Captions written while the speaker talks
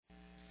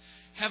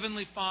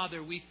Heavenly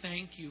Father, we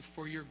thank you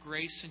for your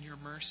grace and your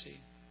mercy.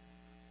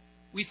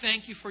 We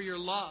thank you for your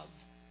love.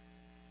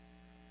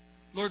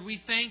 Lord, we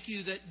thank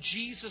you that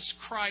Jesus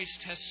Christ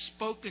has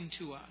spoken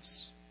to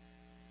us.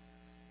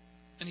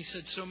 And He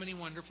said so many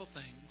wonderful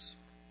things.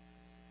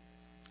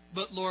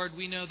 But Lord,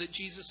 we know that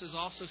Jesus has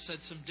also said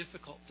some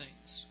difficult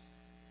things.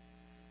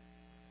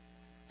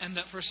 And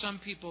that for some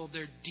people,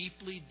 they're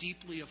deeply,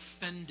 deeply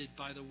offended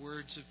by the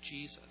words of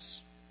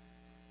Jesus.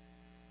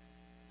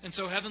 And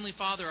so, Heavenly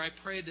Father, I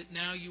pray that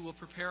now you will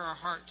prepare our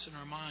hearts and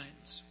our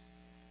minds.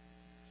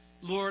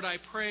 Lord, I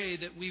pray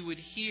that we would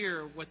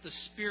hear what the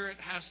Spirit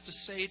has to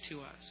say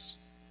to us.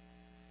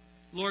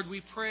 Lord,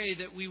 we pray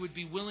that we would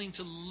be willing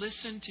to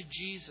listen to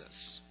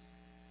Jesus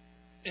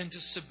and to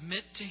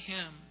submit to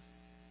Him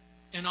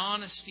in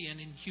honesty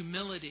and in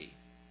humility.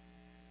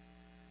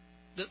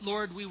 That,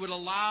 Lord, we would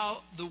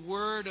allow the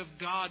Word of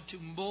God to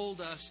mold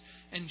us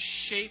and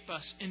shape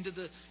us into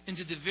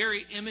the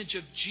very image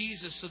of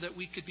Jesus so that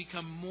we could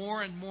become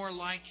more and more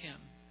like Him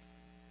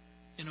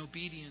in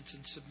obedience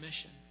and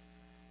submission.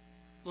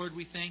 Lord,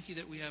 we thank you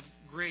that we have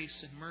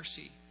grace and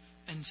mercy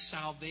and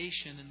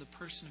salvation in the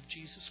person of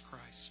Jesus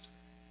Christ.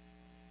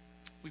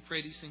 We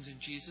pray these things in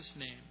Jesus'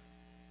 name.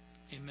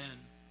 Amen.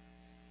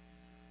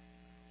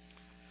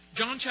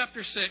 John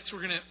chapter 6, we're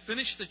going to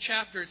finish the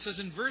chapter. It says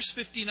in verse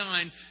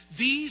 59,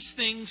 these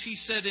things he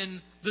said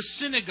in the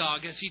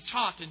synagogue as he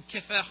taught in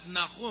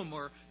Capernaum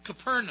or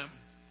Capernaum.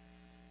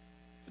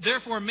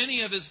 Therefore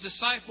many of his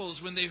disciples,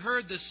 when they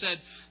heard this,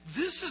 said,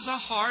 this is a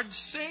hard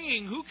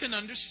saying. Who can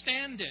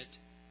understand it?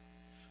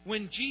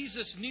 When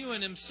Jesus knew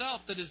in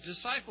himself that his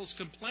disciples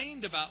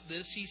complained about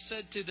this, he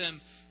said to them,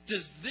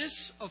 does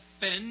this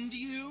offend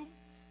you?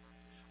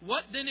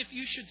 What then if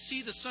you should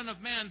see the Son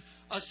of Man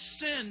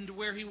ascend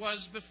where he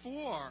was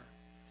before?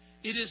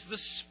 It is the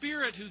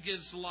Spirit who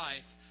gives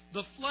life.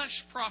 The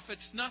flesh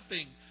profits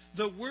nothing.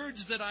 The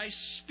words that I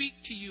speak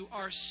to you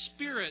are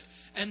spirit,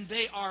 and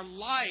they are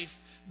life.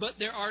 But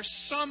there are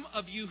some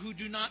of you who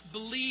do not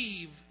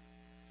believe.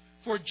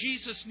 For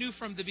Jesus knew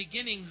from the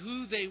beginning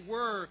who they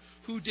were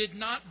who did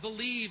not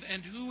believe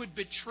and who would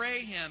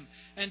betray him.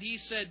 And he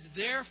said,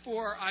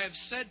 therefore I have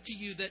said to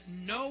you that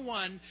no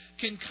one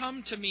can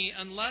come to me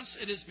unless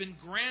it has been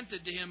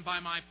granted to him by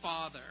my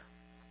Father.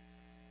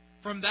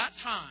 From that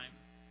time,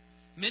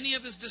 many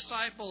of his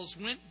disciples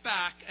went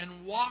back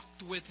and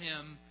walked with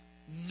him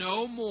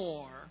no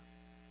more.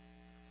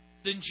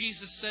 Then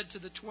Jesus said to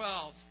the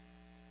 12,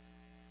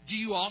 do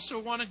you also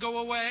want to go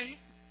away?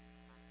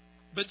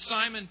 But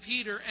Simon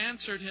Peter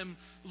answered him,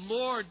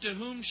 Lord, to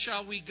whom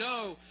shall we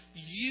go?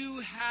 You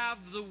have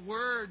the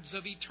words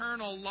of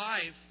eternal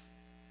life.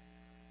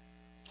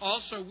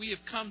 Also, we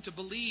have come to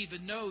believe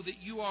and know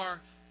that you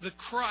are the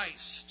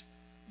Christ,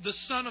 the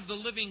Son of the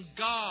living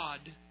God.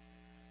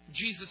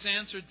 Jesus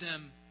answered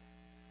them,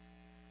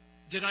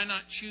 did I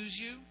not choose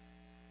you,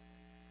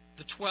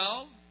 the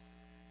 12,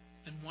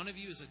 and one of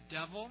you is a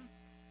devil?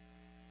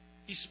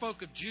 He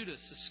spoke of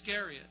Judas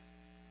Iscariot,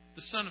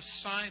 the son of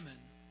Simon.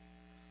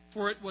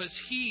 For it was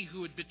he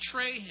who would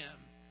betray him,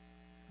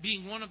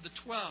 being one of the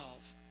 12.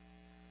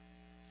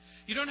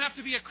 You don't have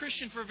to be a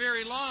Christian for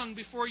very long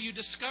before you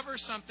discover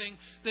something,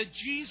 that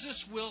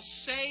Jesus will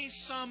say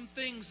some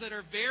things that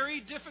are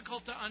very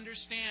difficult to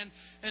understand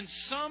and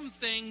some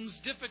things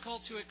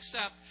difficult to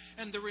accept.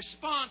 And the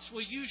response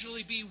will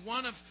usually be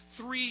one of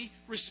three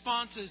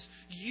responses.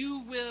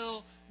 You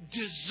will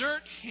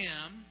desert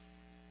him.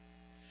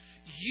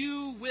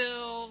 You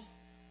will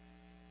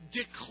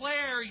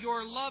declare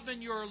your love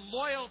and your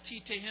loyalty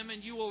to him,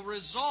 and you will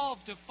resolve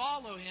to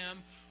follow him,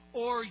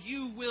 or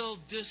you will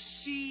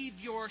deceive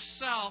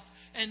yourself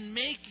and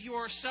make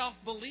yourself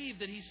believe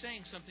that he's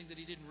saying something that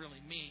he didn't really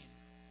mean.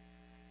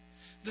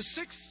 The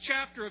 6th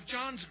chapter of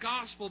John's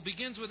Gospel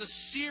begins with a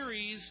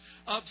series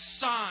of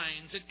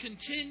signs. It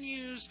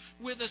continues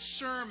with a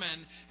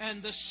sermon,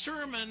 and the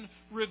sermon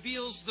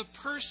reveals the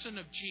person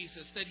of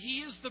Jesus, that he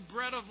is the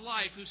bread of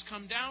life who's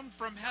come down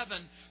from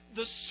heaven,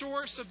 the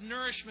source of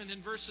nourishment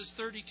in verses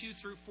 32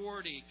 through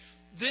 40.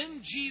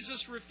 Then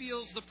Jesus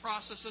reveals the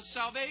process of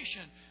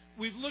salvation.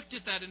 We've looked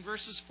at that in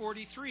verses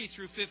 43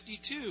 through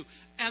 52,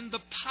 and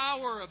the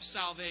power of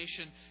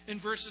salvation in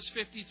verses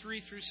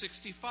 53 through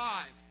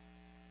 65.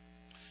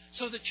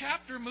 So the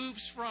chapter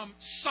moves from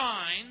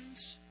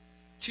signs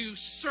to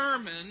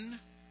sermon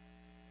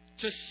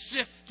to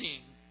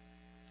sifting.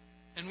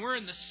 And we're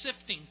in the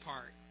sifting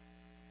part.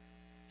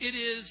 It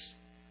is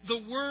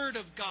the Word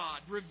of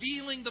God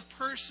revealing the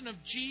person of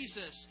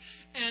Jesus.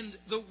 And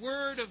the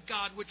Word of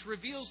God, which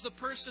reveals the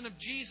person of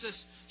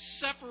Jesus,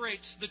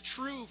 separates the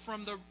true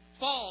from the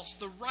false,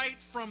 the right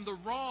from the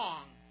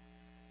wrong.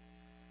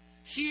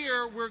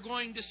 Here we're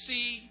going to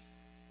see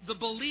the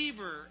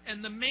believer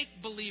and the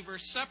make-believer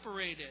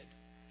separated.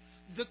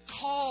 The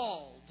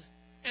called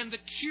and the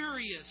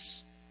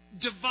curious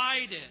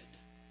divided.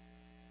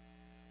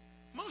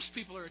 Most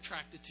people are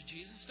attracted to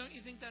Jesus. Don't you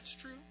think that's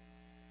true?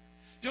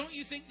 Don't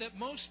you think that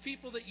most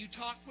people that you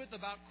talk with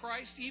about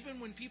Christ, even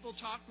when people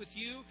talk with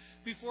you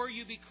before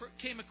you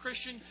became a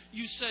Christian,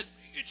 you said,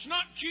 it's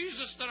not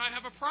Jesus that I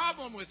have a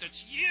problem with,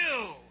 it's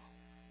you.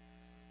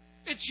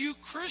 It's you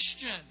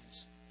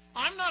Christians.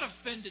 I'm not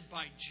offended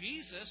by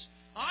Jesus.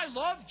 I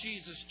love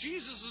Jesus.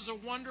 Jesus is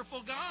a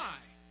wonderful guy.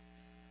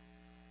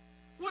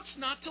 What's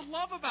not to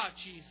love about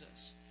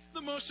Jesus?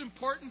 The most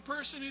important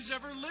person who's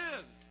ever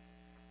lived.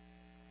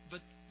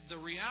 But the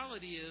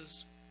reality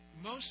is,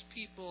 most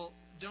people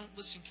don't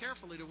listen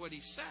carefully to what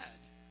he said.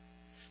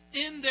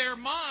 In their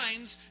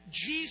minds,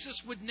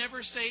 Jesus would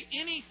never say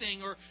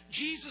anything, or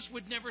Jesus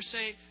would never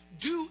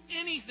do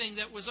anything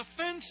that was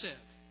offensive.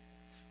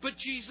 But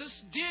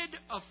Jesus did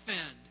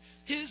offend.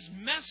 His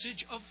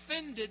message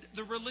offended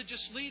the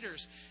religious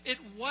leaders. It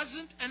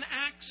wasn't an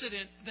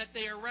accident that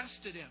they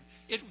arrested him.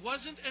 It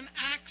wasn't an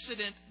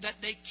accident that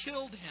they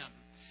killed him.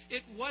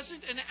 It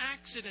wasn't an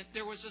accident.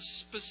 There was a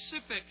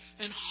specific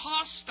and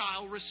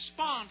hostile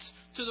response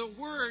to the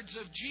words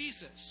of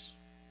Jesus.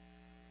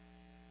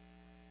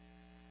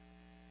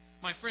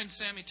 My friend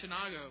Sammy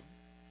Tanago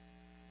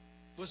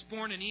was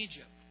born in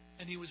Egypt,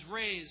 and he was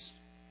raised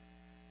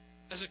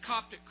as a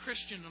Coptic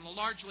Christian in a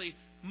largely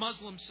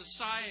Muslim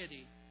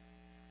society.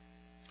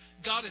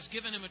 God has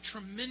given him a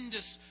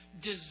tremendous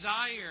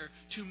desire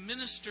to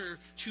minister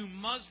to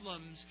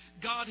Muslims.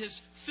 God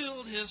has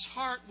filled his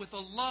heart with a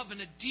love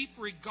and a deep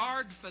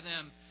regard for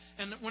them.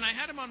 And when I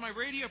had him on my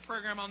radio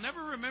program, I'll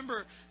never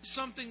remember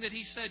something that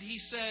he said. He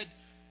said,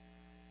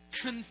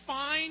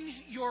 confine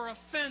your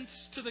offense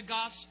to the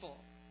gospel.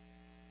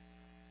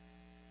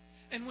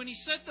 And when he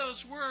said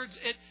those words,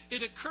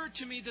 it occurred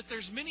to me that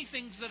there's many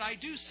things that I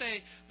do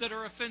say that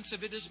are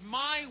offensive. It is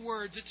my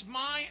words, it's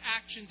my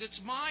actions,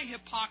 it's my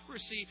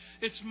hypocrisy,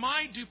 it's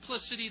my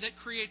duplicity that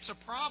creates a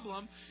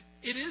problem.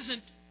 It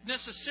isn't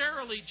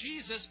necessarily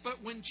Jesus,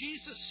 but when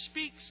Jesus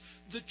speaks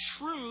the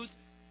truth,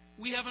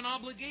 we have an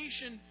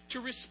obligation to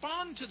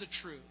respond to the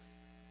truth.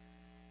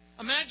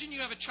 Imagine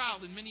you have a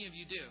child, and many of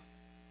you do.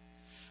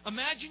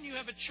 Imagine you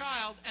have a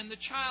child, and the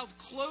child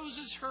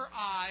closes her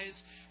eyes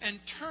and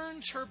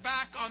turns her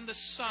back on the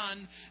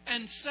sun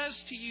and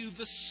says to you,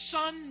 the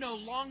sun no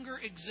longer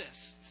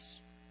exists.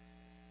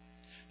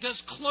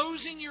 Does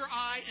closing your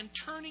eye and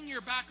turning your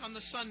back on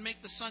the sun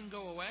make the sun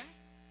go away?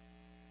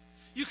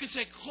 You could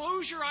say,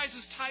 close your eyes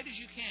as tight as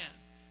you can.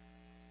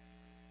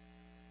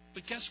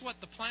 But guess what?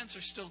 The plants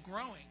are still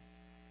growing.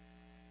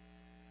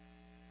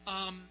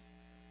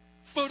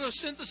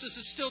 Photosynthesis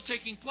is still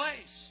taking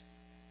place.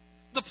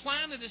 The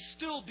planet is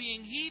still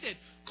being heated.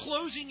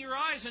 Closing your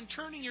eyes and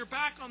turning your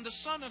back on the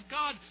Son of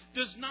God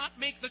does not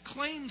make the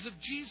claims of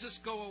Jesus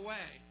go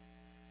away.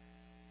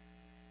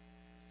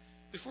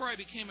 Before I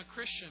became a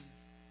Christian,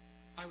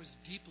 I was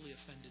deeply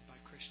offended by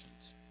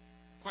Christians.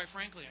 Quite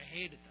frankly, I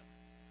hated them.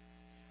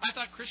 I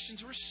thought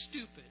Christians were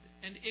stupid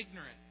and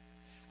ignorant.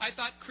 I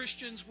thought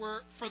Christians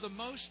were, for the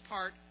most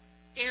part,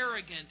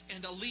 arrogant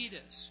and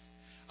elitist.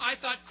 I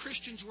thought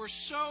Christians were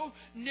so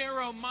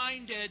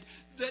narrow-minded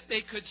that they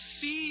could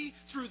see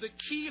through the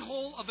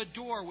keyhole of a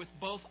door with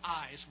both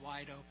eyes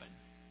wide open.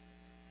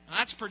 Now,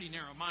 that's pretty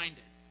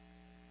narrow-minded.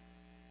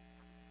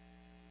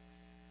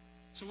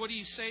 So what do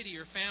you say to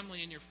your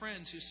family and your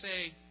friends who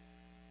say,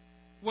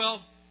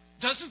 well,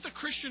 doesn't the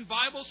Christian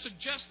Bible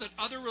suggest that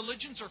other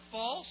religions are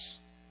false?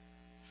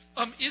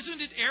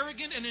 Isn't it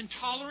arrogant and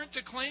intolerant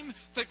to claim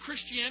that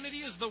Christianity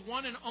is the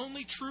one and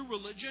only true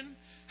religion?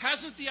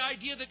 Hasn't the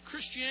idea that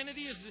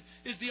Christianity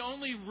is the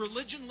only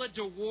religion led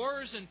to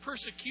wars and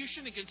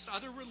persecution against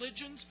other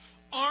religions?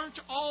 Aren't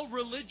all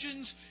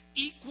religions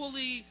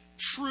equally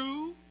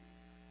true?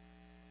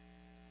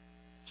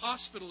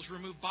 Hospitals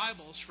remove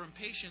Bibles from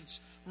patients'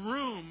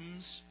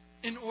 rooms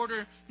in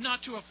order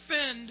not to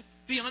offend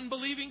the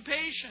unbelieving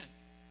patient.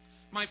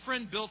 My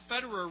friend Bill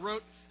Federer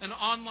wrote an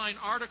online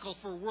article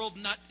for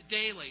WorldNet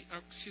Daily.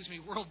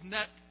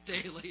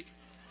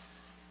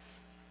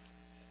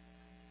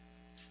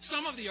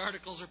 Some of the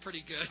articles are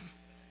pretty good.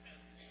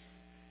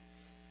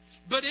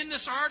 But in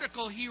this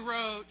article he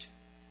wrote,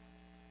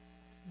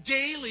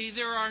 daily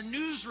there are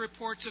news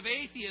reports of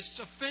atheists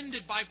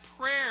offended by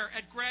prayer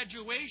at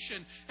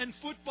graduation and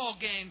football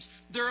games.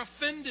 They're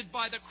offended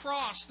by the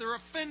cross. They're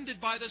offended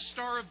by the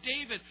Star of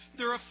David.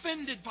 They're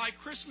offended by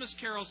Christmas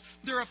carols.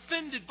 They're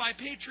offended by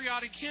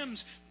patriotic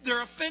hymns.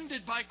 They're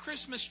offended by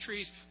Christmas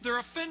trees. They're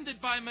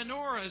offended by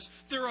menorahs.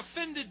 They're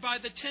offended by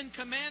the Ten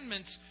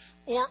Commandments,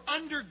 or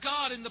under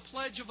God in the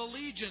Pledge of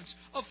Allegiance,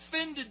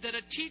 offended that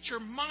a teacher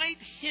might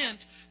hint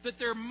that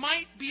there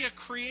might be a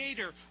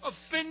creator,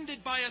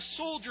 offended by a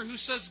soldier who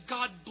says,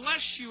 God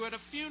bless you at a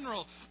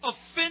funeral,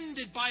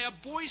 offended by a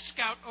Boy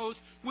Scout oath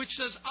which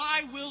says,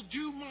 I will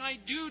do my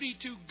duty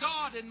to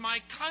God and my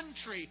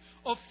country,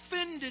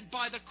 offended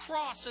by the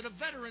cross at a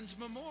veterans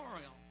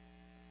memorial.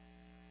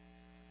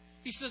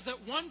 He says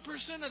that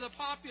 1% of the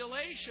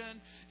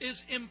population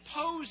is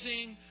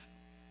imposing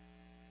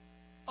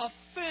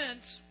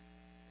offense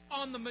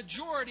on the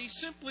majority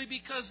simply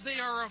because they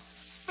are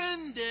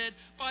offended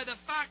by the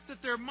fact that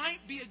there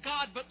might be a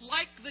God, but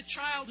like the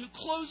child who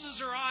closes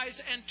her eyes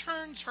and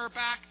turns her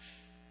back,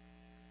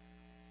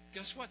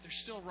 guess what? There's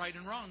still right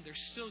and wrong.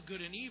 There's still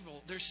good and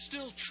evil. There's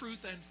still truth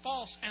and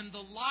false. And the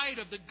light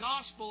of the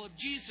gospel of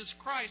Jesus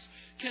Christ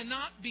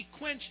cannot be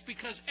quenched,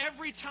 because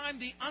every time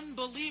the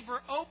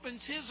unbeliever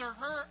opens his or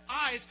her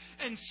eyes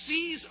and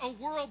sees a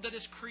world that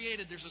is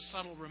created, there's a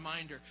subtle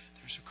reminder.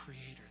 There's a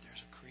creator.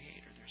 There's a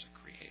creator. There's a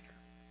creator.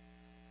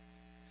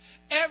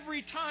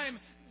 Every time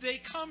they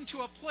come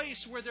to a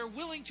place where they're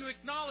willing to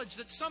acknowledge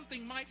that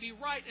something might be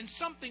right and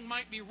something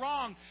might be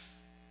wrong,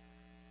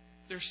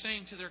 they're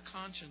saying to their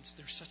conscience,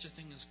 there's such a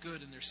thing as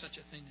good and there's such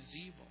a thing as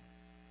evil.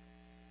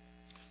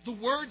 The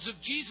words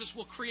of Jesus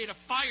will create a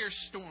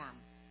firestorm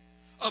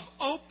of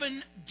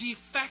open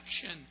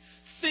defection.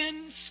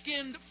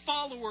 Thin-skinned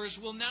followers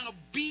will now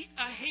beat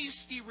a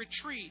hasty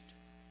retreat.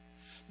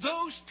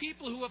 Those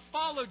people who have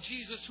followed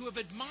Jesus, who have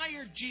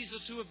admired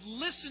Jesus, who have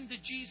listened to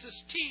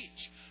Jesus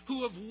teach,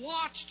 who have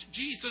watched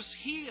Jesus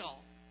heal,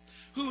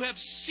 who have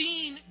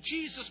seen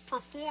Jesus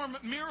perform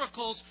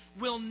miracles,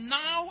 will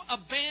now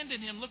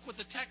abandon Him. Look what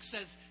the text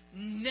says,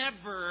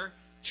 never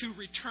to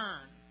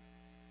return.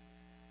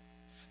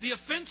 The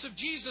offense of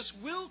Jesus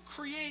will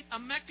create a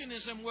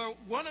mechanism where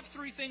one of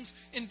three things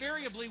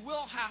invariably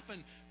will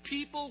happen.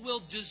 People will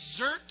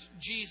desert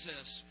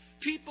Jesus.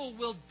 People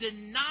will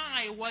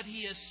deny what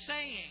He is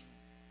saying.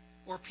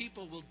 Or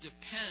people will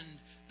depend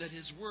that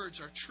His words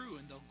are true,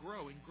 and they'll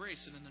grow in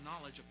grace and in the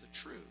knowledge of the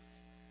truth.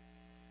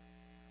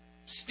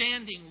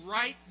 Standing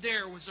right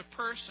there was a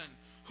person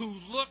who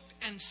looked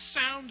and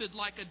sounded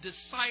like a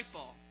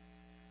disciple,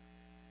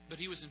 but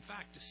he was in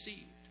fact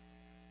deceived.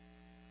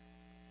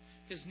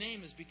 His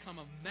name has become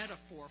a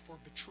metaphor for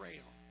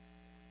betrayal.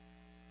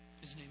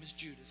 His name is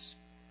Judas.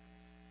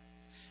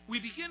 We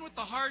begin with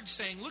the hard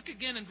saying. Look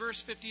again in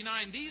verse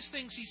 59. These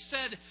things He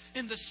said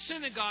in the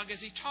synagogue as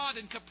He taught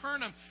in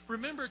Capernaum.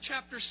 Remember,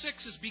 chapter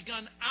 6 has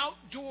begun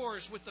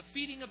outdoors with the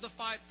feeding of the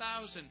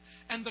 5,000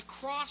 and the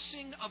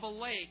crossing of a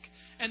lake.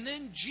 And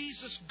then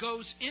Jesus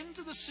goes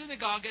into the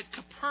synagogue at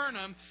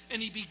Capernaum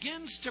and He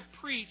begins to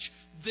preach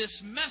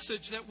this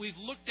message that we've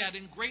looked at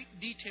in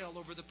great detail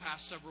over the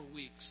past several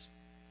weeks.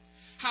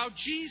 How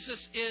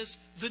Jesus is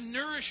the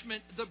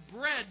nourishment, the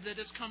bread that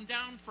has come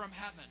down from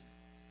heaven.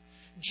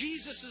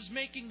 Jesus is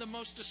making the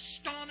most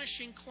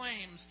astonishing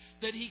claims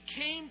that He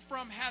came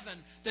from heaven,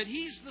 that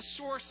He's the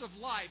source of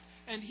life,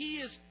 and He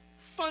is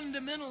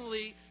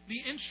fundamentally the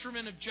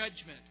instrument of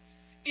judgment.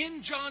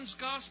 In John's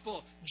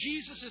Gospel,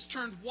 Jesus has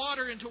turned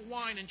water into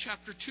wine in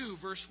chapter 2,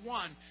 verse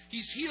 1.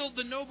 He's healed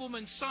the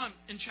nobleman's son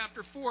in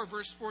chapter 4,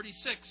 verse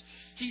 46.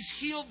 He's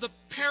healed the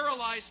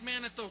paralyzed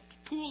man at the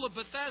pool of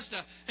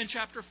Bethesda in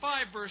chapter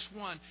 5, verse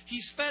 1.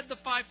 He's fed the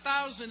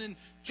 5,000 in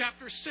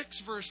chapter 6,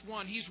 verse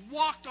 1. He's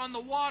walked on the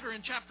water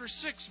in chapter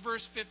 6,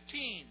 verse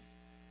 15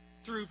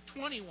 through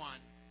 21.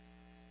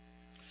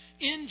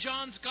 In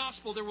John's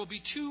Gospel, there will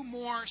be two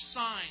more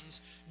signs.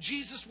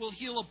 Jesus will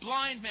heal a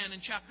blind man in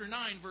chapter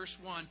 9, verse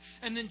 1.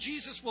 And then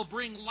Jesus will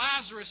bring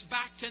Lazarus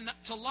back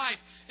to life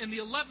in the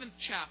 11th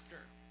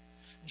chapter.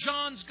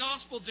 John's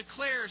Gospel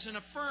declares and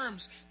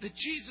affirms that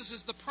Jesus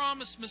is the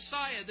promised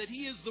Messiah, that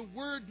He is the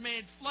Word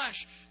made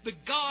flesh, the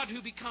God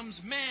who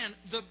becomes man,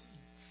 the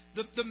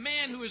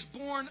man who is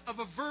born of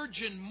a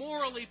virgin,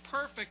 morally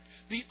perfect,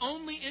 the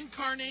only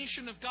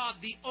incarnation of God,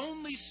 the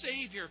only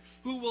Savior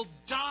who will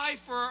die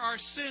for our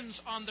sins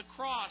on the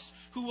cross,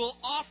 who will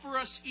offer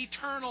us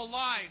eternal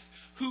life,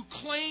 who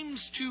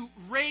claims to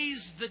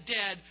raise the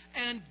dead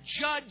and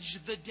judge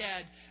the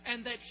dead,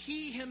 and that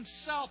He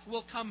Himself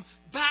will come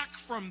back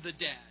from the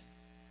dead.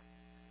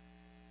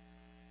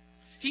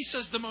 He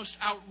says the most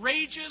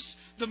outrageous,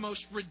 the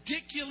most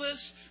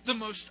ridiculous, the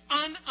most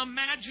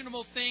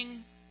unimaginable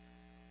thing.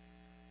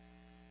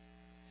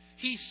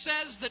 He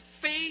says that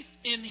faith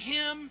in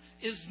Him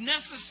is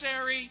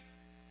necessary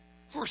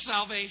for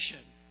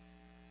salvation.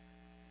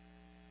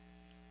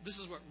 This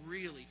is what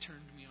really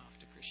turned me off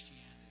to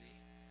Christianity.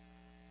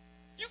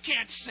 You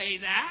can't say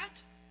that.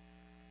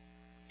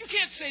 You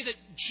can't say that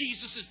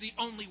Jesus is the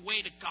only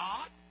way to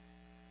God.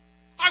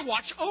 I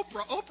watch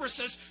Oprah. Oprah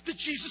says that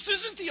Jesus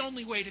isn't the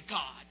only way to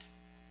God.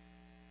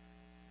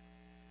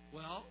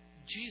 Well,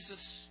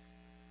 Jesus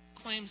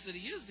claims that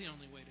He is the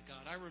only way to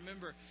God. I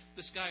remember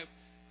this guy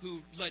who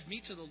led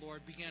me to the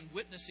Lord began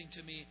witnessing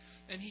to me,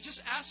 and he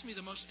just asked me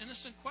the most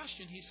innocent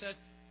question. He said,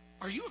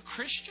 "Are you a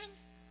Christian?"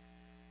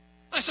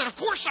 I said, "Of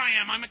course I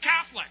am. I'm a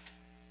Catholic."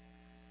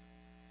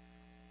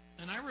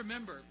 And I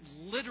remember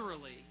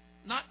literally,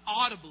 not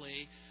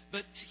audibly,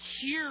 but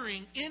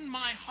hearing in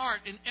my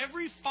heart, in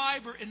every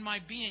fiber in my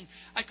being,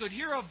 I could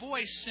hear a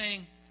voice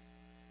saying,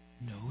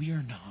 "No,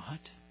 you're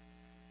not.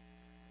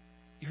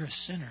 You're a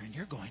sinner and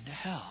you're going to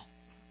hell."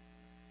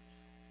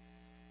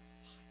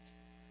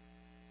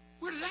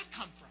 Where did that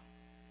come from?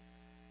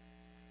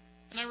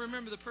 And I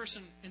remember the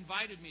person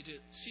invited me to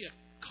see a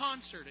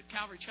concert at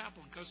Calvary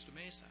Chapel in Costa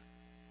Mesa.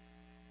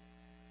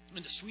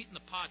 And to sweeten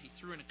the pot, he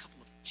threw in a couple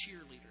of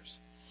cheerleaders,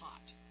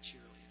 hot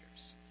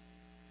cheerleaders.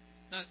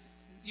 Now,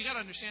 you got to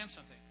understand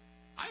something.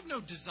 I have no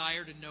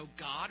desire to know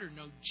God or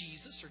know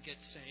Jesus or get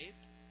saved.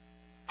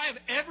 I have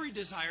every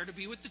desire to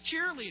be with the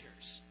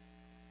cheerleaders.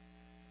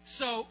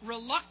 So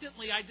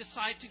reluctantly, I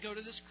decide to go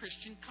to this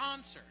Christian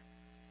concert.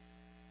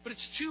 But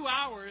it's 2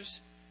 hours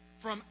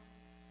from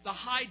the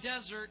high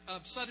desert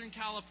of Southern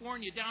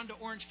California down to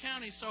Orange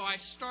County. So I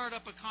start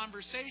up a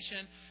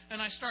conversation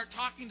and I start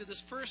talking to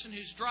this person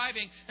who's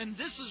driving. And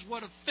this is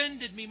what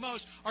offended me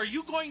most. Are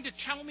you going to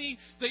tell me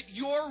that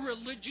your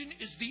religion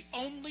is the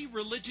only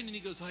religion? And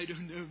he goes, I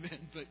don't know, man,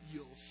 but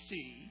you'll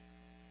see.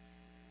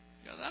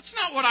 You know, that's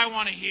not what I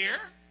want to hear.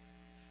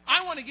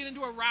 I want to get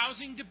into a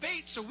rousing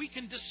debate so we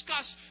can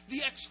discuss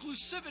the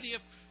exclusivity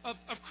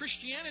of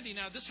Christianity.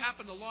 Now, this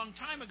happened a long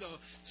time ago.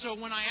 So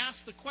when I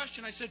asked the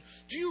question, I said,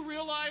 do you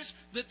realize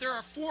that there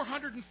are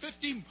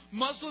 450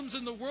 Muslims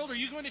in the world? Are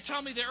you going to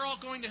tell me they're all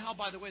going to hell?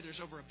 By the way, there's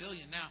over 1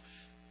 billion now.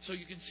 So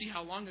you can see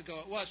how long ago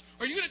it was.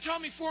 Are you going to tell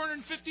me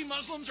 450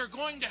 Muslims are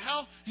going to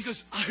hell? He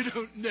goes, I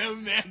don't know,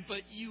 man,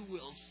 but you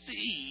will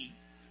see.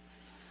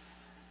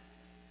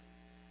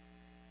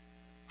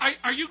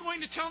 Are you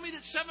going to tell me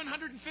that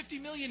 750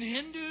 million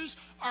Hindus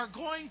are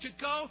going to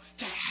go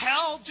to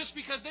hell just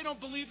because they don't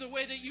believe the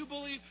way that you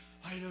believe?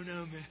 I don't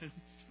know, man.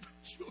 But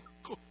you're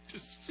going to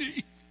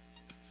see.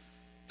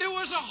 It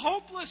was a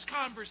hopeless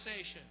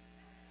conversation.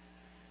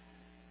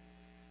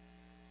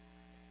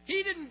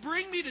 He didn't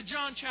bring me to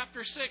John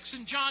chapter 6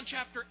 and John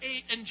chapter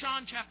 8 and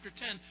John chapter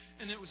 10.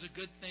 And it was a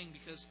good thing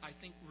because I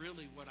think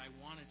really what I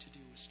wanted to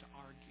do was to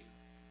argue.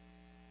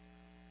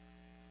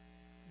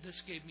 This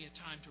gave me a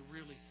time to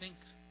really think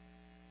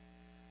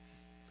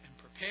and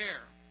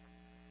prepare.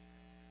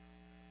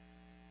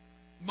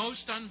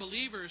 Most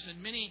unbelievers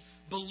and many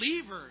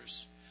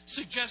believers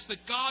suggest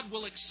that God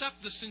will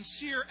accept the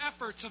sincere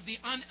efforts of the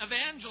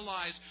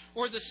unevangelized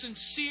or the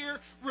sincere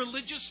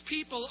religious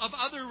people of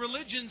other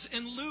religions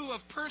in lieu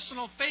of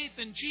personal faith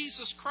in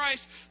Jesus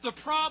Christ. The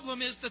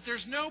problem is that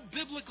there's no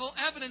biblical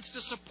evidence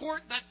to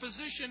support that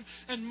position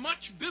and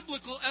much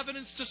biblical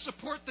evidence to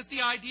support that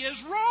the idea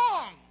is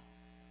wrong.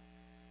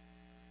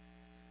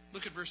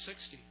 Look at verse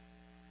 60.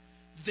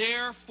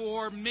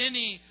 Therefore,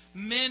 many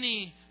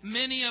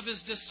of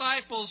his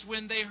disciples,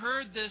 when they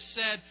heard this,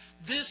 said,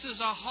 this is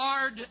a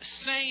hard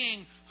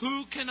saying.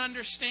 Who can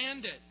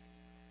understand it?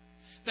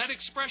 That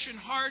expression,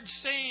 hard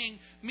saying,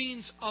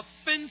 means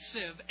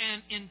offensive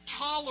and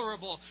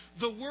intolerable.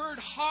 The word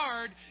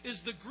hard is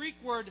the Greek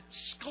word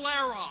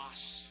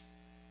skleros.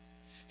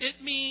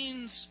 It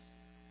means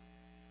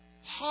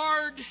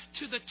hard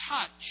to the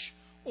touch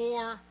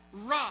or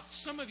rough.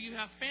 Some of you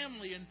have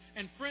family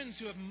and friends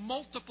who have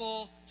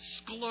multiple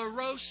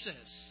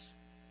sclerosis.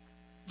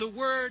 The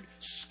word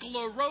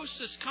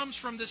sclerosis comes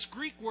from this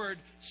Greek word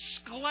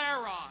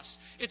skleros.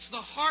 It's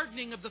the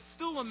hardening of the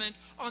filament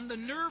on the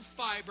nerve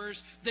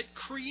fibers that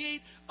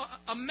create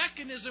a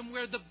mechanism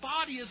where the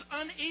body is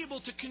unable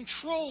to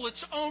control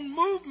its own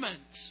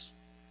movements.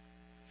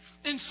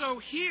 And so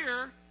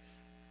here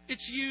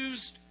it's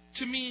used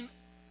to mean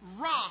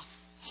rough,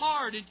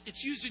 hard.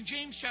 It's used in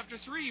James chapter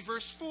 3,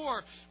 verse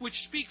 4,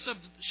 which speaks of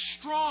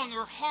strong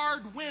or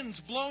hard winds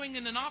blowing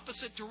in an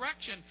opposite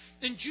direction.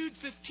 In Jude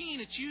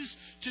 15, it's used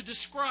to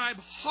describe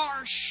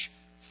harsh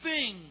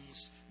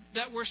things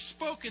that were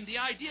spoken. The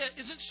idea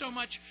isn't so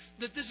much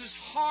that this is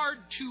hard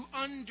to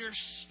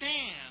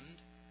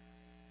understand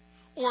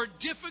or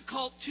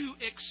difficult to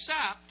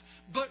accept,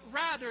 but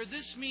rather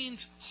this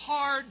means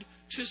hard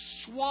to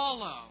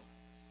swallow.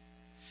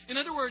 In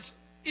other words,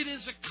 it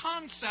is a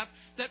concept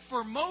that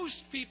for most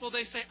people,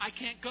 they say, I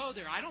can't go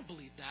there. I don't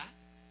believe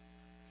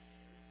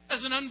that.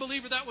 As an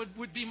unbeliever, that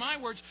would be my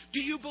words.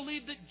 Do you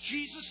believe that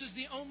Jesus is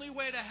the only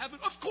way to heaven?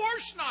 Of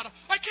course not.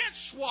 I can't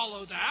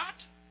swallow that.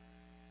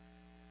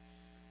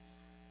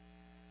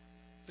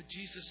 But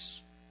Jesus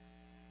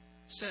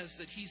says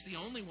that He's the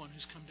only one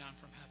who's come down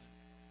from heaven.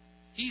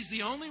 He's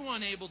the only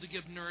one able to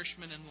give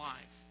nourishment and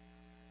life.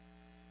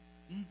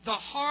 The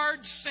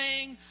hard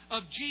saying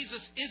of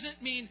Jesus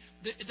isn't mean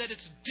that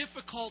it's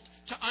difficult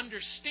to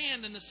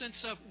understand in the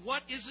sense of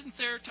what isn't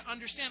there to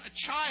understand.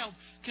 A child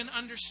can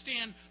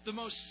understand the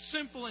most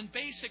simple and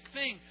basic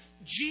thing.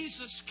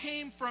 Jesus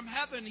came from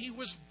heaven. He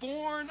was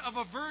born of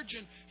a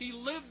virgin. He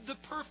lived the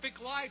perfect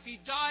life. He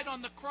died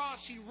on the cross.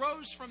 He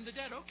rose from the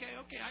dead. Okay,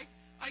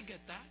 I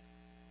get that.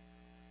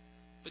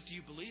 But do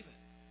you believe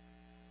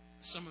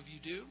it? Some of you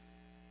do.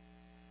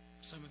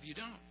 Some of you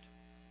don't.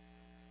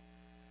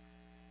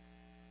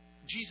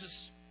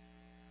 Jesus,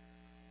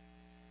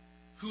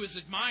 who is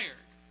admired,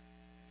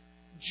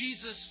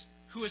 Jesus,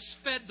 who has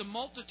fed the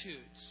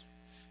multitudes,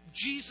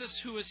 Jesus,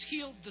 who has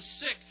healed the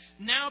sick,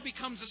 now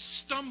becomes a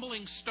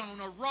stumbling stone,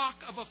 a rock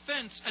of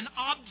offense, an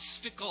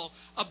obstacle,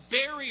 a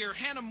barrier.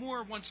 Hannah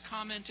Moore once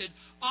commented,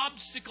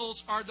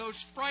 obstacles are those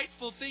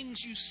frightful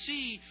things you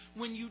see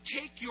when you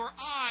take your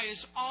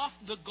eyes off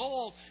the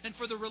goal. And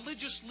for the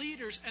religious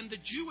leaders and the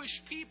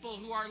Jewish people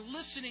who are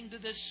listening to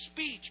this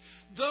speech,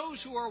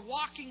 those who are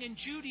walking in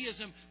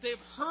Judaism, they've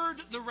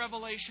heard the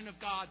revelation of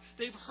God.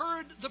 They've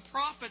heard the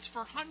prophets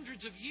for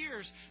hundreds of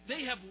years.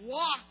 They have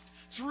walked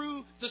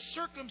through the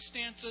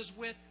circumstances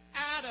with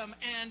Adam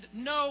and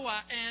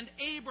Noah and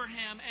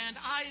Abraham and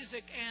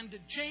Isaac and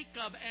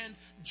Jacob and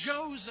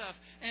Joseph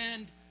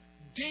and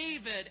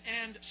David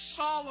and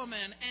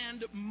Solomon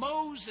and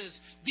Moses.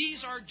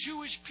 These are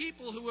Jewish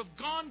people who have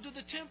gone to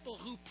the temple,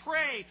 who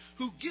pray,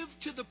 who give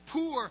to the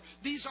poor.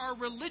 These are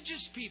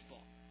religious people.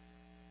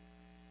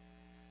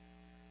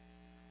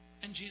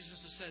 And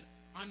Jesus has said,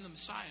 I'm the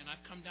Messiah, and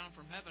I've come down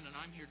from heaven, and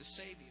I'm here to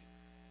save you.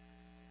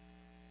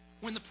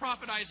 When the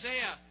prophet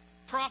Isaiah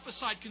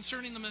prophesied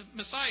concerning the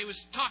Messiah, he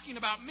was talking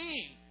about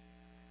me.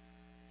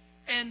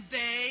 And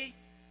they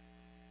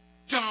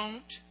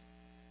don't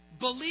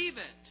believe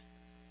it.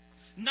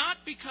 Not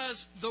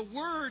because the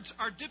words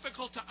are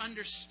difficult to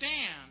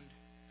understand.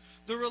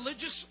 The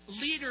religious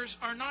leaders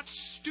are not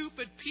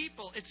stupid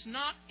people. It's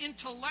not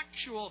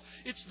intellectual.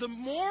 It's the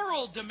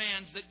moral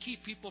demands that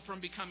keep people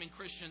from becoming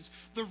Christians.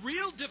 The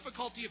real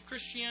difficulty of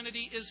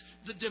Christianity is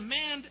the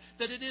demand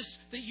that it is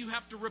that you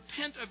have to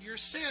repent of your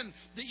sin,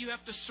 that you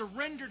have to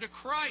surrender to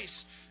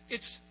Christ.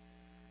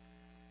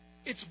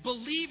 It's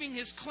believing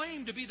His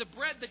claim to be the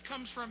bread that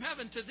comes from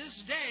heaven. To this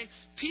day,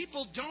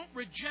 people don't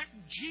reject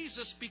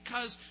Jesus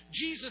because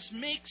Jesus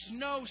makes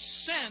no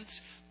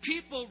sense.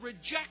 People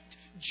reject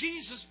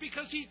Jesus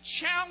because He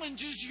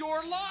challenges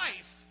your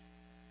life.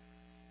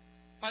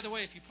 By the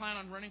way, if you plan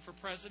on running for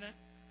president,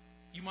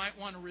 you might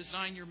want to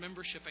resign your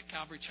membership at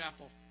Calvary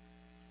Chapel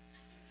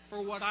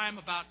for what I'm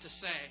about to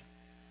say.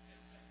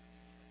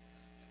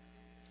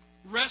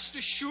 Rest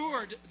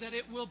assured that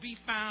it will be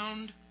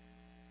found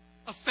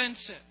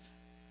offensive.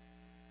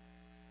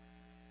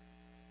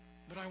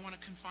 But I want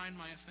to confine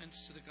my offense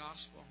to the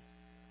gospel.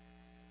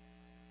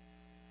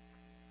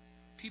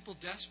 People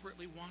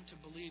desperately want to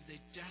believe. They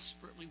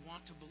desperately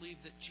want to believe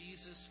that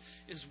Jesus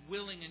is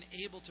willing and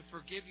able to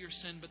forgive your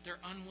sin, but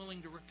they're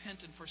unwilling to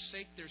repent and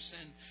forsake their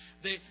sin.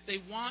 They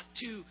want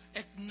to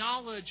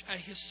acknowledge a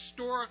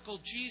historical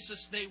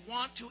Jesus. They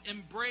want to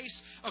embrace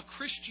a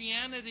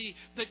Christianity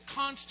that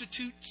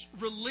constitutes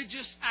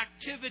religious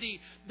activity.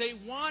 They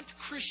want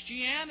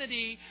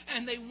Christianity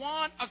and they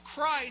want a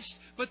Christ,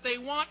 but they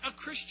want a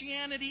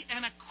Christianity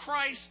and a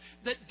Christ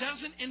that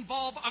doesn't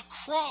involve a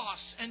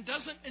cross and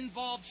doesn't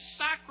involve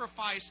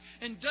sacrifice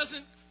and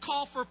doesn't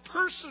call for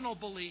personal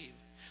belief.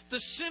 The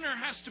sinner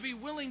has to be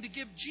willing to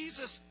give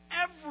Jesus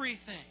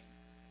everything.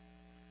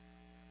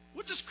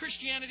 What does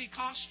Christianity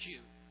cost you?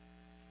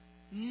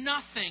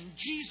 Nothing.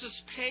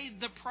 Jesus paid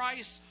the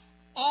price.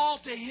 All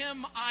to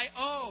Him I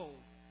owe.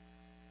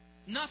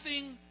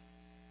 Nothing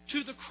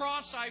to the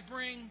cross I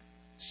bring.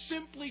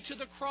 Simply to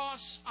the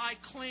cross I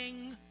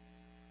cling.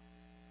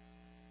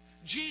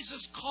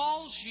 Jesus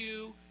calls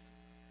you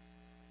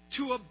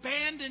to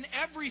abandon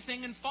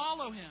everything and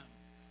follow Him.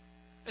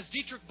 As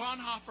Dietrich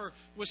Bonhoeffer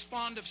was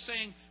fond of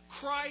saying,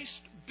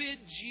 Christ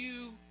bids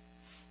you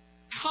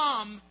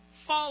come,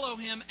 follow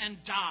Him, and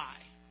die.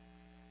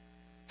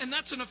 And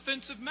that's an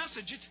offensive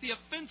message. It's the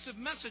offensive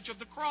message of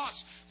the cross.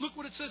 Look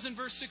what it says in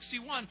verse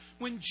 61.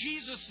 When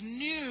Jesus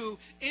knew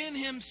in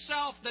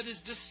Himself that His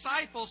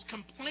disciples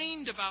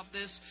complained about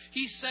this,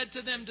 He said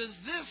to them, does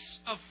this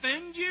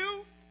offend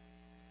you?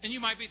 And you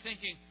might be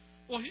thinking,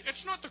 well,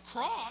 it's not the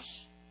cross.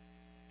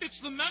 It's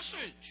the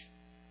message.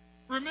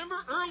 Remember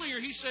earlier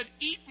He said,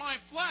 eat my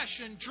flesh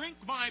and drink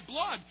my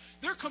blood.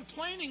 They're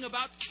complaining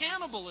about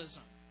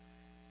cannibalism.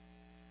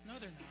 No,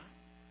 they're not.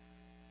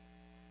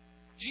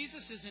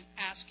 Jesus isn't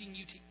asking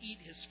you to eat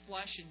His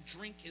flesh and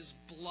drink His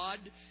blood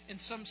in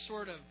some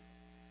sort of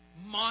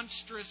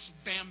monstrous,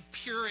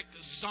 vampiric,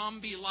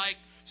 zombie-like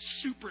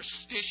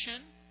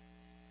superstition.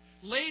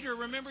 Later,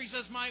 remember, He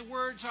says, my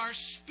words are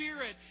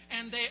spirit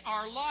and they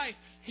are life.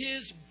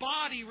 His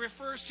body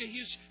refers to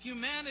His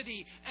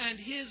humanity and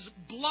His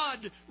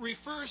blood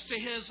refers to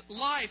His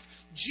life.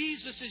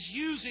 Jesus is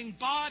using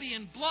body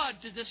and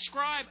blood to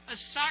describe a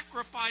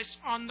sacrifice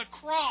on the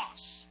cross.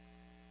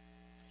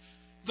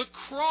 The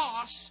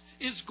cross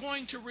is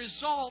going to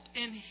result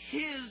in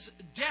His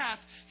death.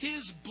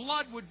 His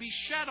blood would be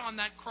shed on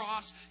that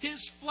cross.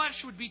 His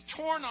flesh would be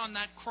torn on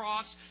that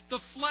cross. The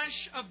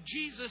flesh of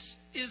Jesus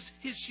is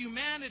His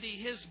humanity.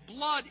 His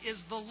blood is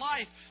the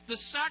life. The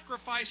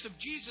sacrifice of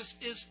Jesus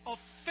is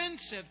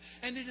offensive.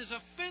 And it is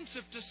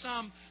offensive to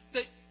some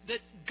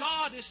that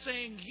God is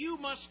saying, you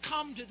must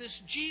come to this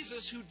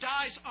Jesus who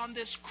dies on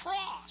this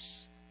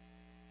cross.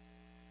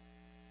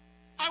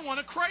 I want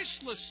a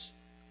Christless,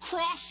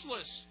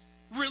 crossless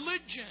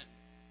religion.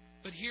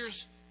 But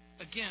here's,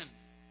 again,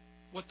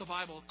 what the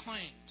Bible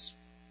claims.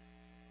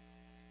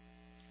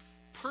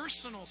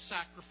 Personal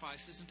sacrifice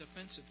isn't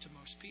offensive to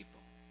most people.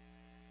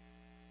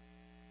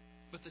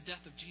 But the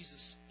death of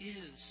Jesus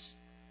is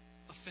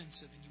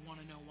offensive. And you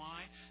want to know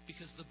why?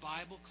 Because the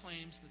Bible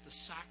claims that the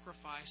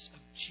sacrifice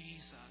of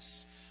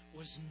Jesus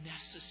was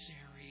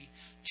necessary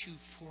to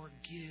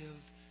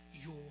forgive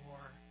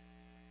your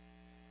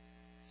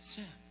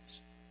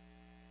sins.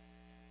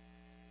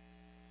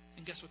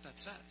 And guess what that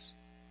says?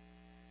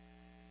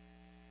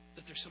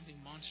 That there's something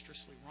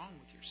monstrously wrong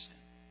with your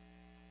sin.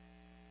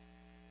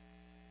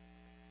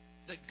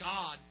 That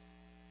God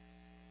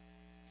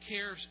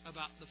cares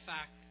about the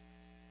fact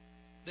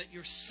that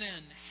your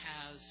sin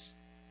has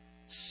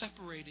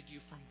separated you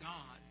from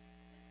God.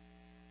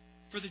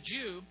 For the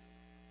Jew,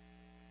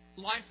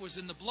 life was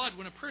in the blood.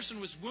 When a person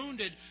was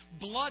wounded,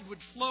 blood would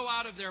flow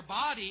out of their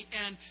body,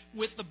 and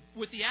with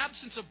the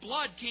absence of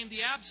blood came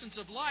the absence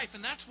of life.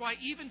 And that's why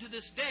even to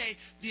this day,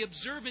 the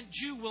observant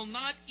Jew will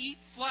not eat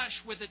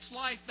flesh with its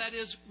life, that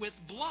is, with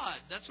blood.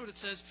 That's what it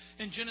says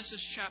in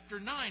Genesis chapter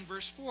 9,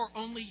 verse 4.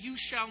 Only you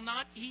shall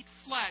not eat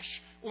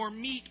flesh or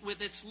meat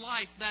with its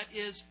life, that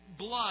is,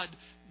 blood.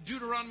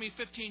 Deuteronomy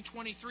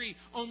 15:23,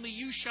 only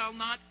you shall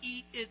not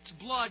eat its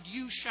blood,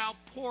 you shall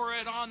pour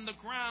it on the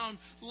ground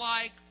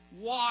like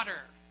water.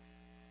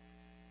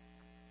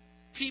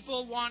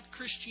 People want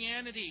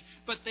Christianity,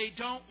 but they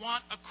don't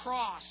want a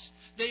cross.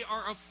 They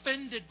are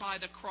offended by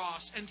the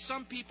cross, and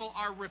some people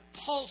are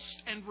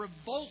repulsed and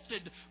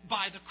revolted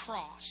by the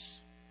cross.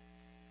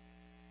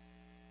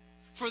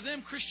 For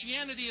them,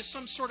 Christianity is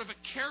some sort of a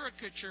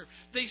caricature.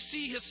 They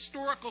see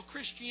historical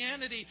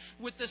Christianity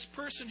with this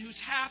person who's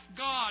half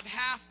God,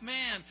 half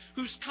man,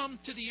 who's come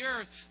to the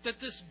earth. That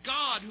this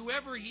God,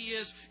 whoever he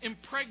is,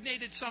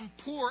 impregnated some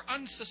poor,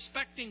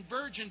 unsuspecting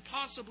virgin,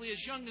 possibly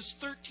as young as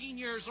 13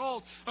 years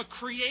old, a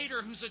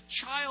creator who's a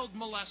child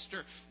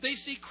molester. They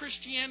see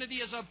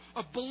Christianity as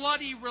a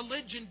bloody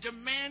religion,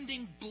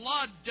 demanding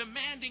blood,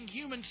 demanding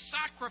human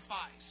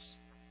sacrifice.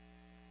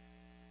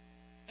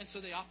 And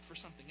so they opt for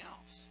something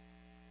else.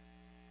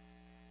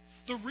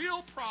 The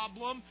real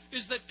problem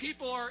is that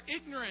people are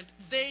ignorant.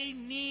 They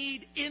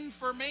need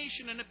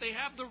information, and if they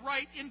have the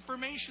right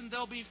information,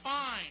 they'll be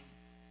fine.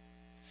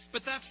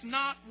 But that's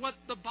not what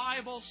the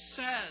Bible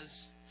says.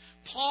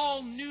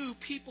 Paul knew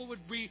people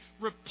would be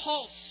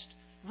repulsed,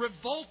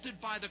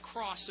 revolted by the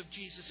cross of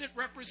Jesus. It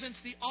represents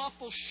the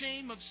awful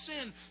shame of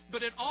sin,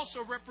 but it also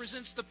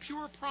represents the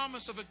pure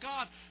promise of a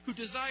God who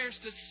desires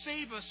to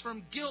save us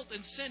from guilt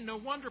and sin. No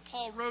wonder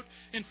Paul wrote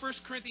in 1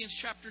 Corinthians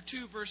chapter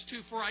 2, verse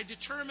 2, for I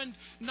determined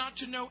not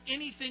to know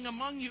anything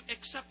among you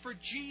except for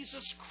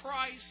Jesus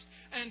Christ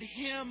and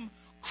Him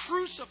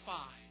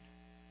crucified.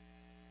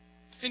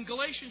 In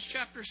Galatians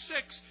chapter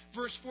 6,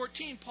 verse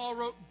 14, Paul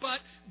wrote, but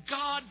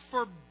God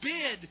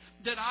forbid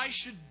that I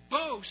should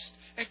boast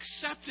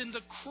except in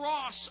the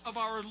cross of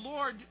our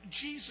Lord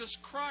Jesus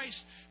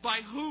Christ, by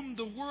whom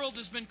the world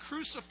has been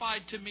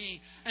crucified to me,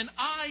 and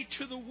I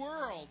to the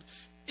world.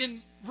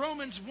 In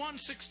Romans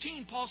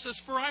 1:16, Paul says,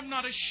 for I'm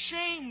not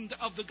ashamed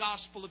of the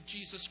gospel of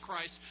Jesus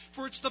Christ,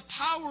 for it's the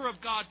power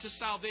of God to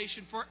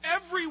salvation for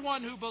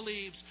everyone who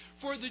believes,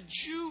 for the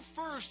Jew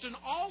first and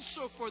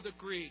also for the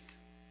Greek.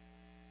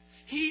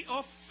 He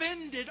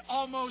offended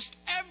almost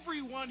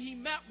everyone he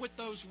met with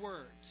those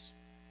words.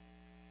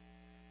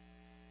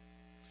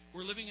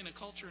 We're living in a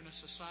culture and a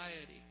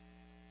society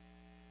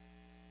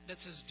that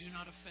says, do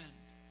not offend,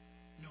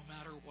 no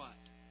matter what.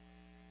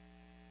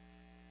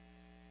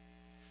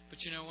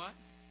 But you know what?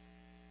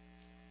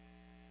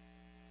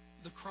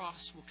 The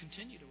cross will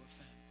continue to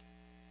offend.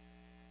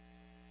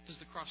 Does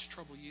the cross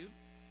trouble you?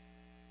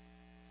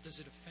 Does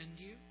it offend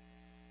you?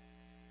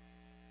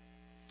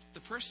 The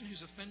person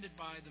who's offended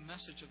by the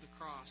message of the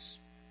cross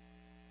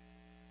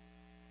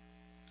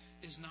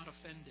is not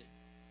offended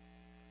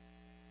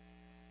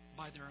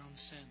by their own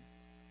sin.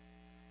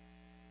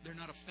 They're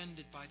not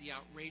offended by the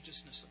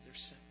outrageousness of their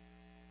sin.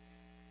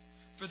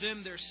 For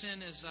them, their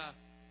sin is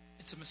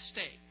it's a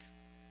mistake.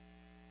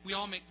 We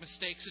all make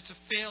mistakes. It's a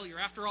failure.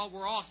 After all,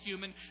 we're all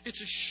human.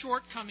 It's a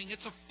shortcoming.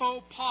 It's a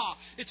faux pas.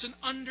 It's an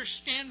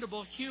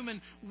understandable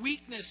human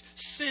weakness.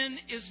 Sin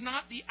is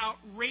not the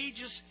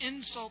outrageous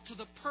insult to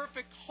the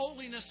perfect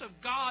holiness of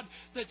God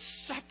that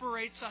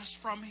separates us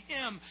from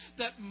Him,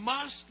 that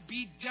must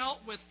be dealt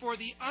with. For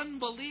the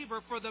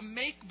unbeliever, for the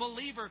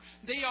make-believer,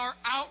 they are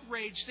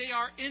outraged. They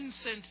are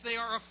incensed. They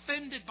are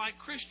offended by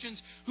Christians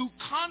who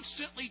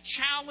constantly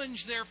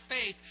challenge their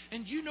faith.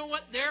 And you know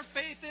what their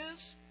faith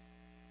is?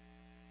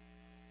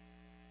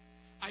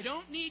 I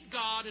don't need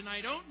God, and I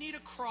don't need a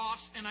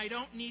cross, and I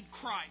don't need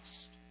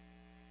Christ.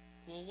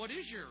 Well, what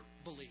is your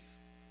belief?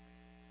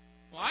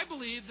 Well, I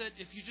believe that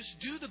if you just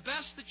do the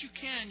best that you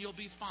can, you'll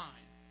be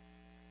fine.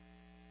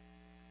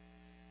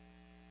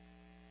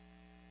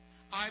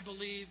 I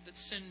believe that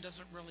sin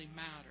doesn't really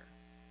matter.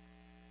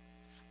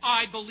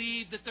 I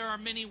believe that there are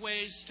many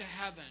ways to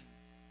heaven.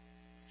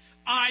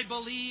 I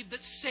believe that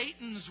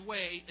Satan's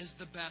way is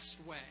the best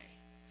way.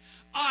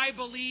 I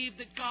believe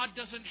that God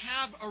doesn't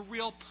have a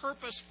real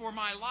purpose for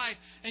my life,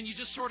 and you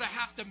just sort of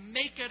have to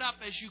make it up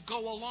as you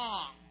go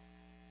along.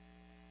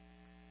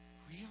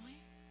 Really?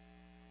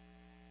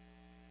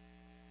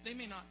 They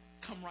may not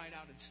come right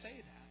out and say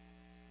that,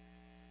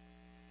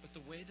 but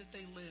the way that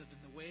they live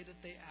and the way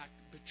that they act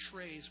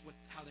betrays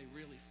how they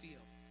really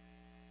feel.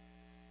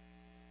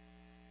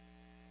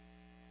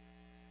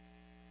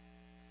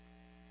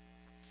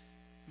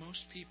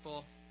 Most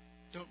people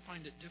don't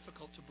find it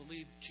difficult to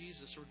believe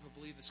Jesus or to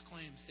believe His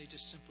claims. They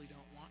just simply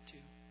don't want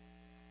to.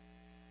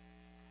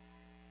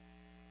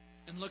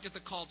 And look at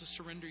the call to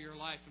surrender your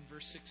life in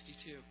verse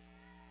 62.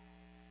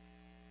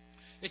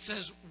 It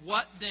says,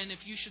 what then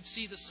if you should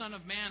see the Son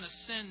of Man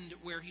ascend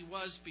where He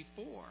was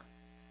before?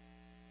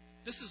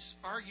 This is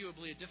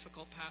arguably a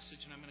difficult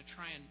passage, and I'm going to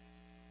try and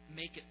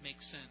make it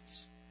make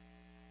sense.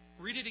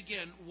 Read it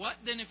again. What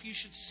then if you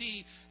should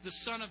see the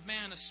Son of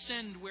Man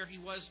ascend where he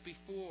was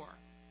before?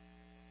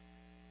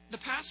 The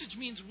passage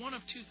means one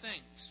of two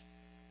things.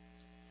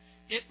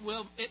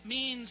 It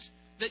means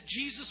that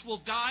Jesus will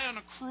die on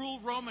a cruel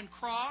Roman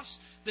cross,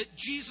 that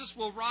Jesus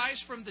will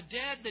rise from the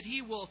dead, that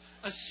he will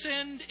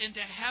ascend into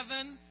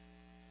heaven.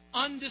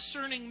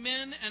 Undiscerning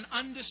men and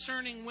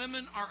undiscerning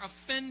women are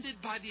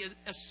offended by the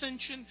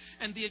ascension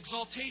and the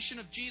exaltation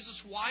of Jesus.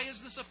 Why is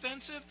this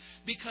offensive?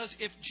 Because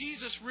if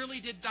Jesus really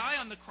did die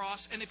on the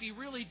cross, and if he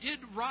really did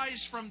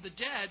rise from the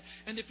dead,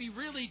 and if he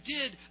really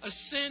did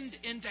ascend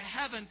into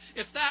heaven,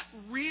 if that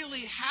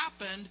really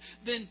happened,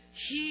 then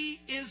he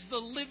is the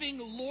living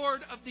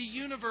Lord of the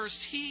universe.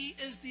 He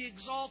is the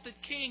exalted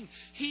King.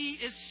 He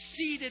is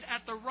seated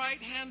at the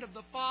right hand of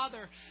the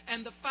Father.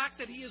 And the fact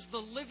that he is the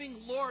living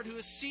Lord who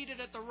is seated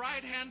at the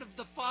right hand of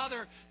the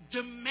Father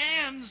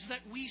demands that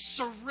we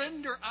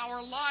surrender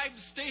our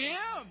lives to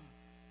him.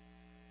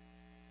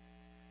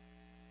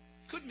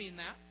 Could mean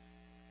that.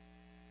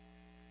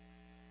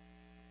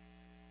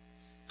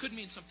 Could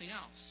mean something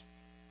else.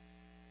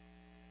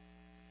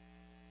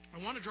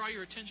 I want to draw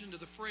your attention to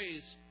the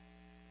phrase,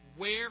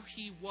 where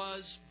he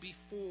was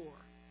before.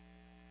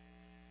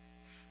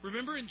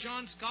 Remember in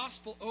John's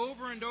Gospel,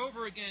 over and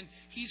over again,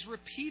 he's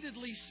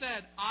repeatedly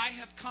said, I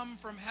have come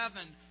from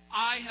heaven.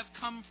 I have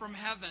come from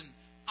heaven.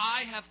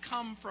 I have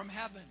come from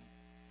heaven.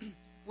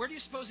 Where do you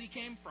suppose he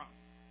came from?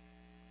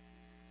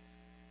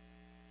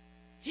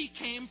 He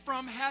came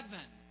from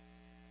heaven.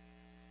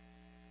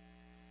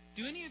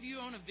 Do any of you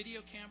own a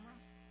video camera?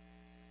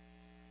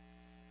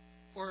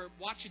 Or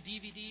watch a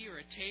DVD or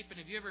a tape, and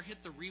have you ever hit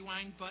the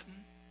rewind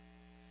button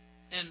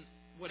and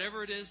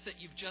whatever it is that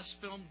you've just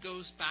filmed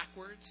goes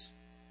backwards?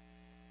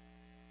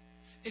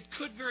 It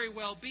could very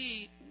well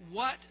be,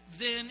 what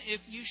then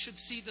if you should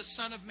see the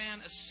Son of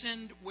Man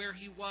ascend where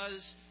he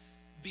was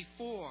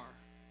before?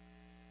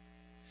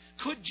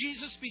 Could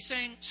Jesus be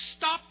saying,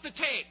 stop the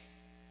tape?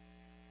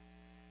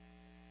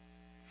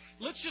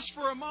 Let's just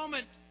for a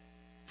moment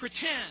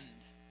pretend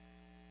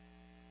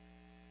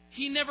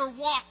he never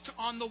walked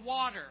on the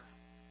water.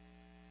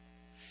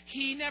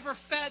 He never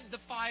fed the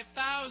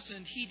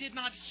 5,000. He did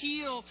not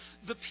heal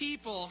the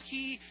people.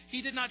 He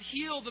did not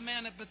heal the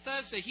man at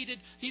Bethesda. He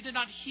did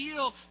not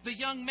heal the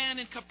young man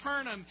in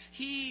Capernaum.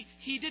 He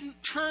didn't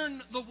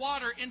turn the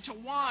water into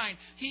wine.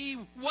 He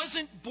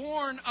wasn't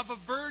born of a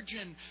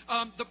virgin.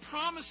 The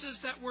promises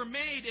that were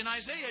made in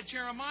Isaiah,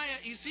 Jeremiah,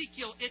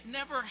 Ezekiel, it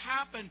never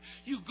happened.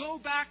 You go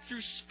back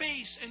through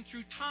space and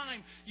through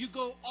time. You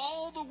go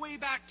all the way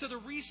back to the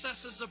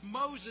recesses of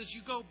Moses.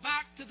 You go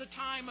back to the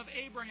time of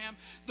Abraham.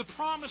 The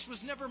promise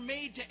was never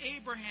made to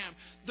Abraham.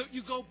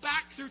 You go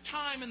back through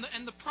time,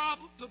 and the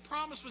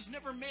promise was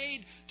never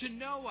made to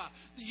Noah.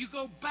 You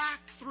go back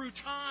through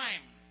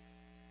time,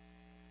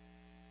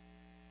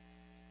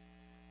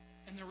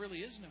 and there really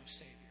is no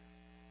Savior.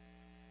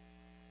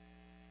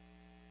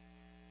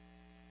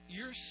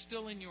 You're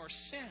still in your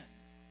sin.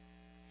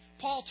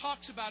 Paul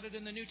talks about it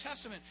in the New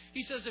Testament.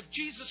 He says if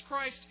Jesus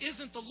Christ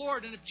isn't the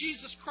Lord, and if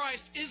Jesus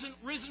Christ isn't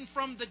risen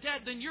from the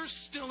dead, then you're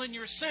still in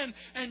your sin,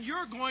 and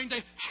you're going to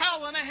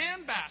hell in a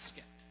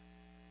handbasket.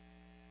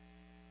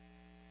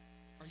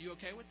 Are you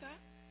okay with that?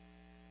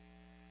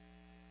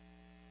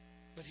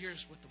 But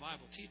here's what the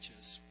Bible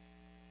teaches.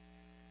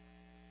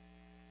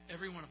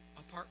 Everyone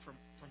apart from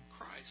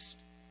Christ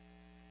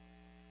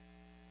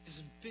is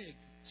in big,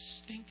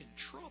 stinking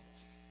trouble.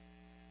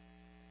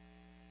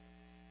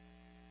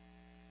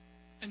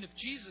 And if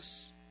Jesus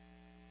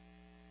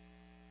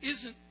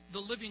isn't the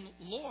living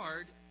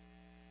Lord,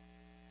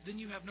 then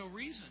you have no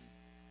reason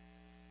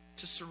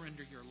to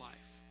surrender your life.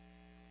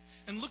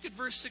 And look at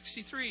verse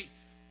 63.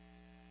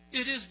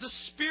 It is the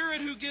Spirit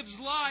who gives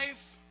life.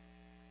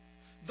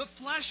 The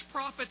flesh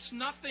profits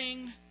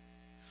nothing.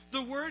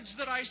 The words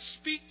that I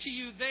speak to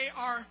you, they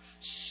are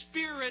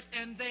spirit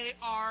and they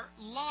are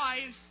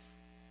life.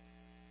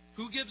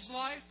 Who gives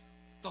life?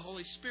 The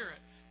Holy Spirit.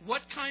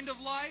 What kind of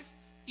life?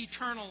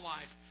 Eternal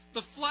life.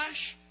 The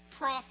flesh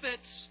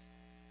profits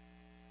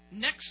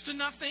next to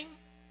nothing,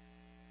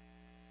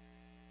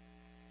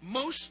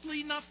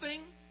 mostly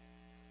nothing.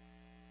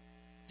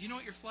 Do you know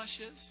what your flesh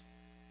is?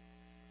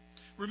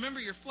 Remember,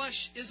 your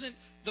flesh isn't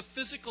the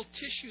physical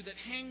tissue that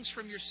hangs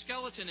from your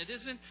skeleton. It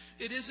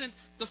isn't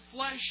the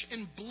flesh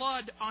and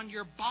blood on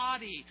your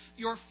body.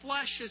 Your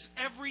flesh is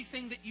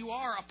everything that you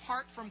are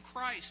apart from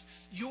Christ.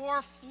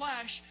 Your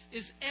flesh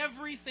is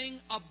everything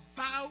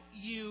about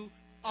you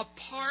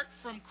apart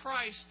from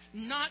Christ,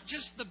 not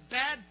just the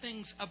bad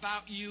things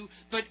about you,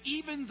 but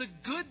even the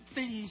good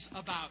things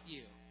about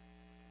you.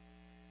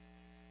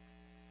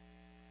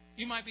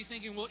 You might be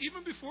thinking, well,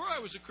 even before I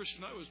was a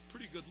Christian, I was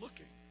pretty good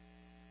looking.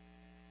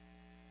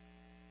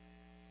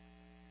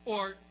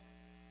 Or,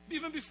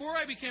 even before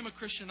I became a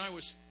Christian, I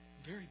was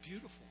very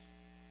beautiful.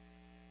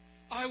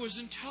 I was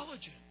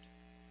intelligent.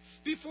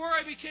 Before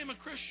I became a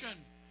Christian,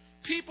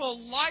 people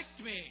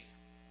liked me.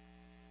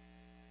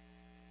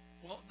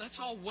 Well, that's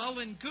all well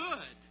and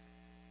good.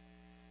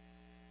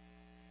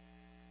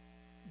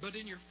 But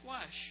in your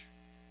flesh,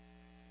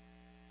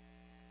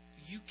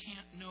 you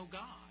can't know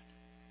God.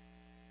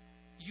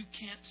 You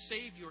can't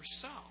save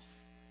yourself.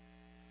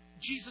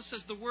 Jesus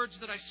says, the words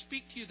that I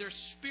speak to you, they're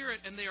spirit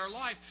and they are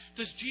life.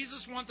 Does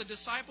Jesus want the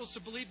disciples to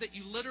believe that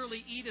you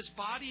literally eat His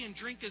body and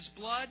drink His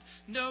blood?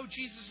 No,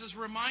 Jesus is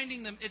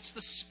reminding them it's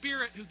the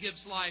Spirit who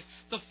gives life.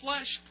 The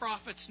flesh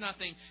profits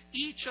nothing.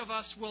 Each of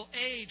us will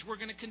age. We're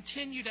going to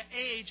continue to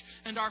age,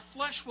 and our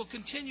flesh will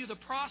continue the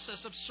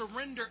process of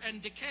surrender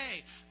and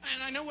decay.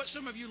 And I know what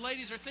some of you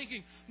ladies are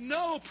thinking.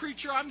 No,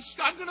 preacher, I'm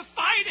going to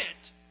fight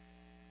it.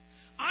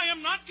 I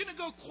am not going to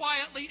go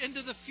quietly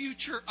into the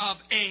future of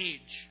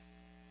age.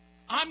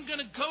 I'm going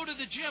to go to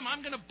the gym.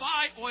 I'm going to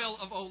buy oil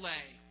of Olay.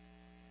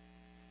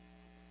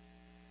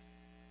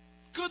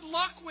 Good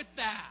luck with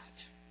that.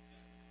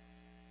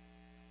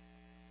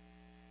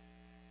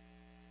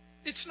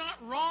 It's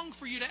not wrong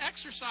for you to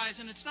exercise,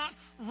 and it's not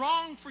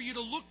wrong for you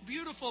to look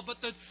beautiful,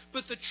 but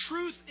the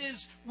truth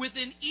is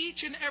within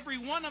each and every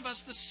one of us,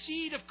 the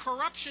seed of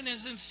corruption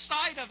is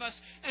inside of us,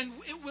 and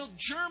it will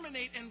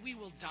germinate and we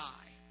will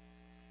die.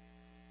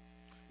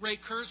 Ray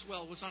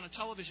Kurzweil was on a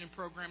television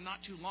program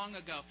not too long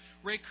ago.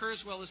 Ray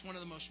Kurzweil is one of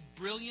the most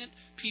brilliant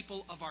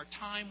people of our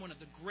time, one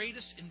of the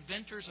greatest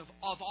inventors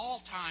of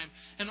all time.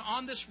 And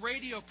on this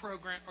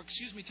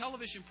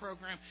television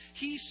program,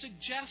 he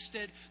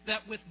suggested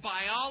that with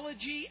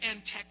biology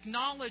and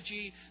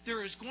technology,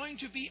 there is going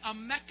to be a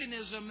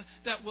mechanism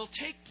that will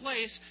take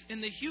place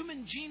in the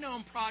Human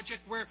Genome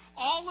Project where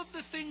all of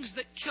the things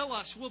that kill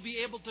us will be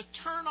able to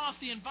turn off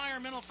the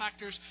environmental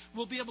factors,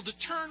 will be able to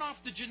turn off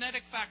the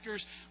genetic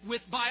factors.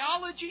 With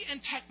biology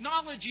and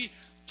technology,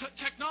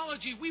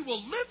 we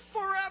will live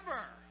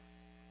forever.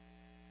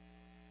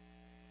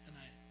 And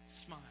I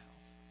smiled.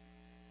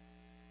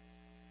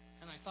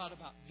 And I thought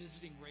about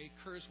visiting Ray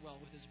Kurzweil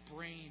with his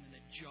brain in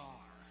a jar.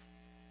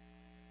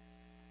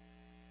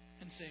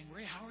 And saying,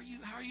 Ray, how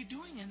are you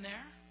doing in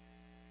there?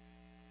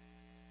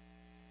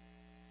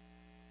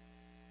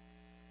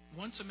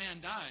 Once a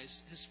man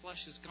dies, his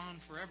flesh is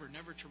gone forever,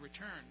 never to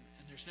return,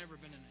 and there's never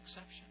been an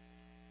exception.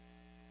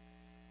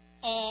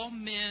 All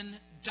men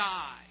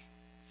die.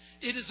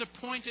 It is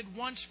appointed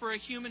once for a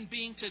human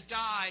being to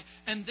die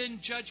and then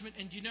judgment.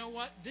 And you know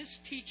what? This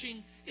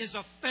teaching is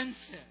offensive.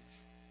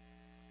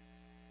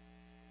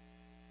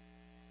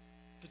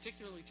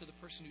 Particularly to the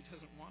person who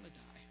doesn't want to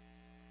die.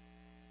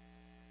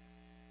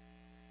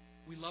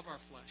 We love our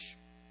flesh.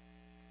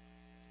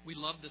 We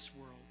love this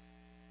world.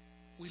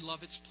 We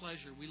love its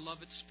pleasure. We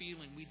love its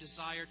feeling. We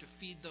desire to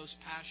feed those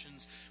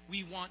passions.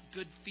 We want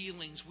good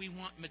feelings. We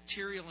want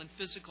material and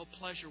physical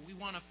pleasure. We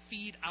want to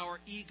feed our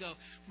ego.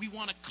 We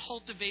want to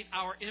cultivate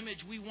our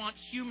image. We want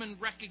human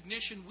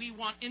recognition. We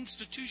want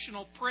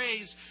institutional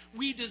praise.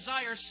 We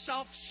desire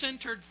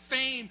self-centered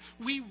fame.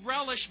 We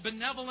relish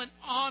benevolent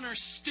honor,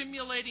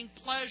 stimulating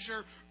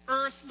pleasure,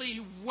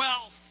 earthly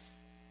wealth.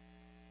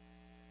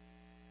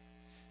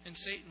 And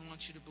Satan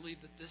wants you to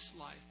believe that this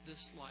life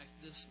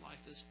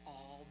is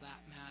all that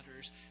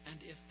matters.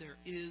 And if there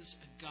is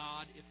a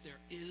God,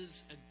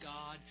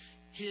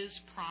 His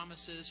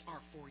promises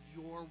are for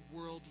your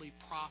worldly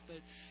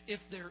profit.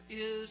 If there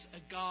is a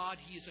God,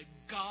 He's a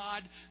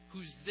God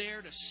who's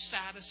there to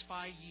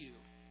satisfy you.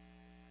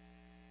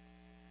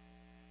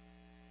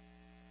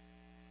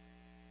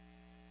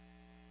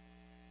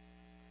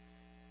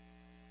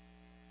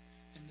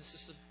 And this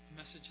is a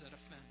message that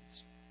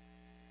offends.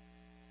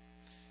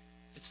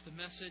 It's the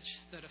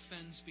message that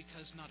offends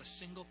because not one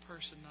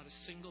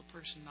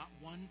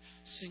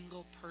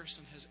single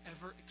person has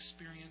ever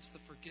experienced the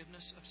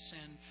forgiveness of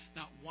sin.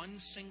 Not one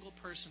single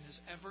person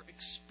has ever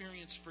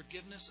experienced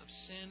forgiveness of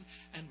sin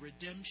and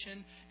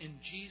redemption in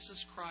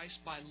Jesus Christ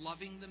by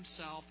loving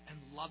themselves and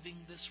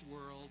loving this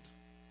world.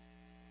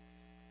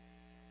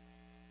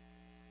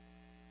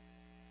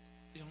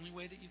 The only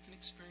way that you can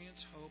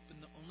experience hope,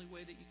 and the only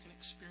way that you can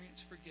experience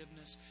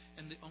forgiveness,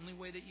 and the only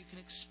way that you can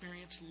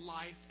experience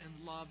life and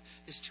love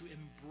is to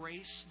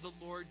embrace the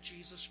Lord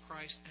Jesus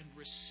Christ and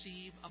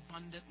receive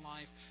abundant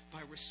life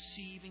by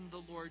receiving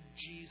the Lord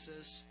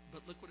Jesus.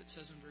 But look what it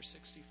says in verse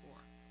 64.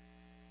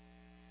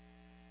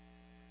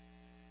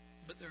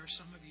 But there are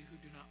some of you who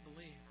do not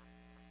believe.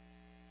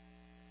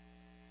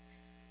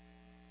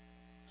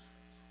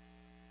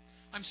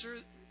 I'm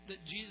sure that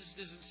Jesus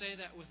doesn't say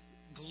that with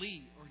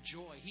glee or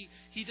joy.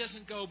 He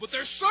doesn't go, but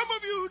there's some of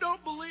you who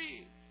don't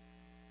believe.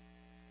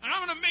 And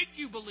I'm going to make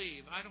you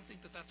believe. I don't think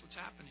that that's what's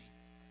happening.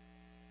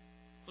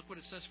 Look what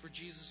it says, for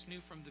Jesus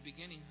knew from the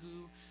beginning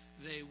who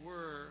they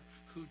were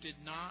who did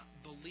not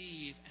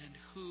believe and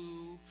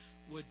who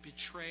would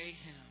betray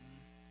Him.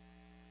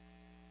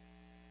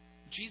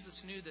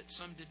 Jesus knew that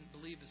some didn't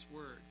believe His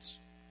words,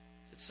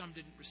 that some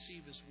didn't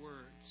receive His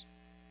words.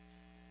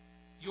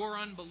 Your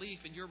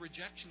unbelief and your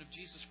rejection of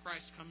Jesus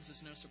Christ comes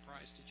as no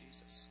surprise to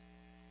Jesus.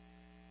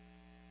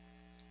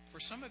 For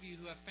some of you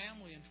who have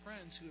family and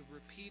friends who have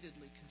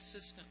repeatedly,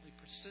 consistently,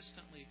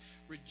 persistently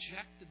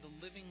rejected the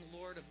living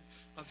Lord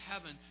of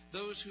heaven,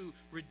 those who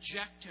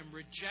reject Him,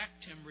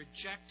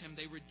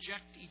 they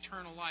reject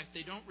eternal life.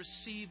 They don't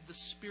receive the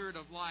Spirit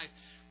of life.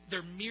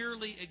 They're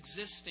merely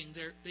existing.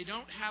 They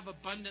don't have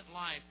abundant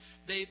life.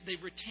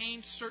 They've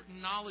retained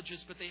certain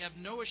knowledges, but they have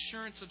no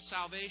assurance of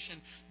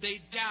salvation.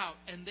 They doubt,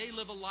 and they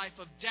live a life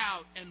of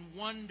doubt and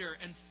wonder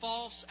and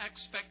false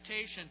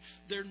expectation.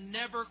 They're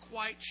never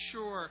quite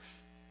sure.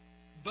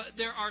 But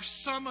there are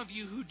some of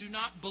you who do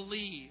not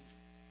believe.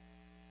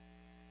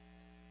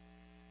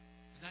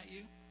 Is that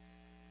you?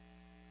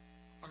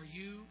 Are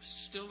you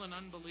still an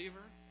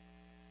unbeliever?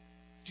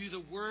 Do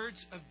the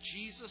words of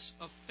Jesus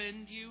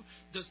offend you?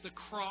 Does the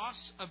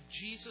cross of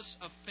Jesus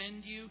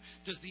offend you?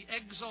 Does the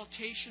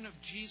exaltation of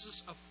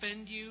Jesus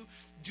offend you?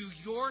 Do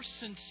your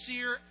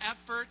sincere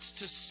efforts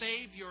to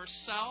save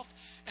yourself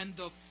and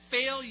the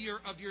failure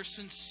of your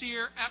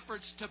sincere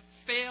efforts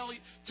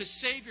to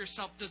save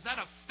yourself, does that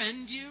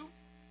offend you?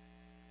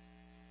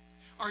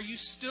 Are you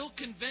still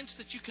convinced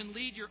that you can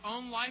lead your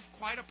own life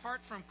quite apart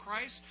from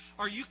Christ?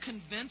 Are you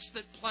convinced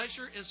that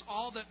pleasure is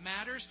all that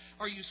matters?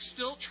 Are you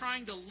still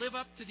trying to live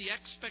up to the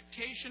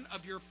expectation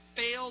of your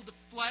failed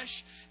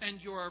flesh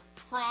and your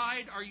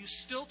pride? Are you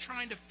still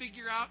trying to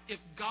figure out if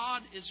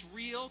God is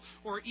real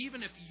or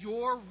even if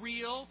you're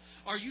real?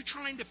 Are you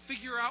trying to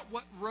figure out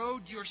what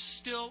road you're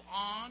still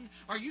on?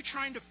 Are you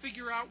trying to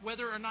figure out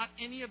whether or not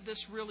any of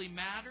this really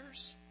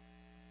matters?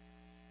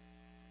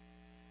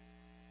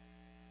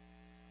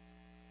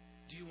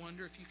 Do you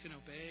wonder if you can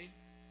obey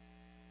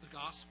the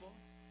gospel?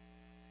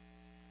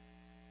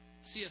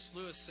 C.S.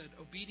 Lewis said,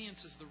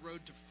 obedience is the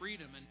road to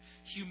freedom, and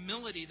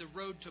humility the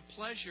road to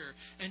pleasure,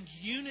 and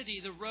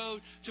unity the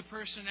road to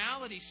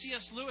personality.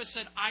 C.S. Lewis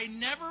said, I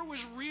never was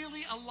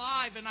really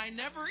alive, and I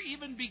never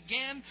even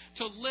began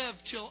to live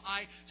till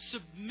I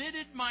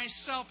submitted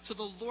myself to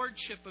the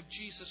lordship of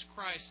Jesus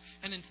Christ.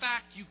 And in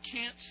fact, you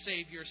can't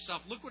save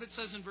yourself. Look what it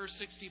says in verse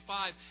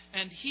 65.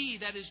 And he,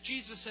 that is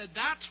Jesus, said,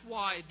 that's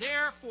why,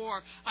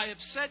 therefore, I have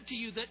said to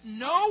you that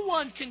no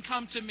one can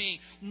come to me.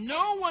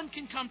 No one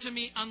can come to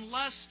me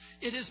unless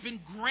it has been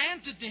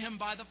granted to him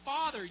by the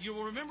Father. You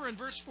will remember in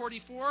verse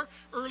 44,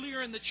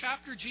 earlier in the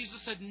chapter,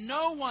 Jesus said,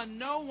 no one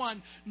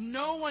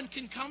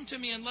can come to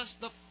me unless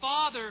the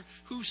Father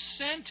who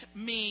sent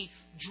me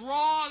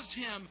draws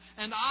him,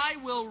 and I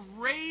will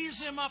raise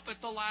him up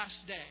at the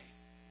last day.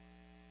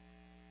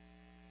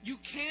 You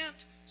can't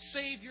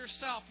save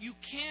yourself. You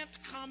can't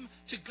come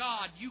to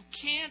God. You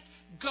can't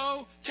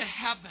go to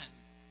heaven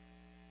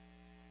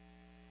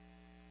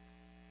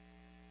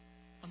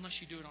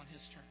unless you do it on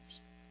His terms.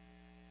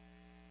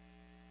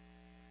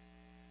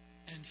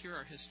 And here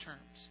are His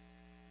terms.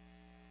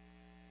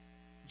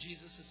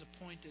 Jesus has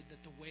appointed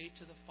that the way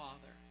to the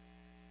Father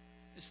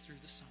is through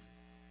the Son.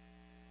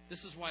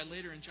 This is why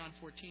later in John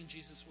 14,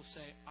 Jesus will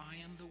say, I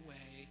am the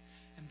way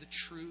and the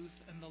truth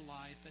and the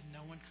life, and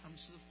no one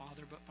comes to the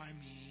Father but by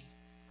me.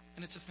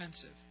 And it's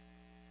offensive.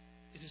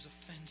 It is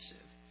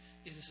offensive.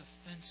 It is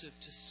offensive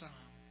to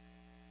some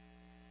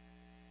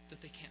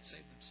that they can't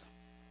save themselves.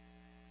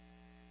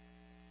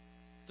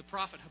 The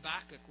prophet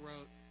Habakkuk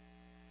wrote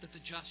that the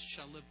just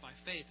shall live by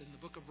faith. In the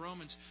book of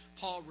Romans,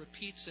 Paul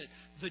repeats it.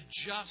 The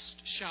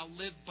just shall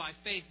live by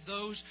faith.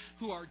 Those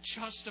who are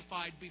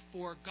justified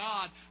before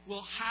God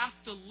will have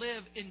to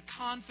live in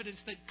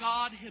confidence that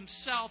God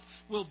Himself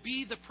will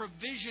be the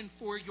provision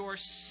for your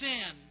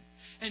sin.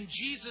 And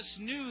Jesus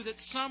knew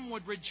that some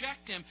would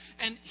reject Him.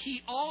 And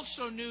He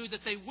also knew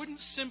that they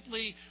wouldn't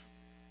simply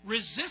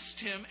resist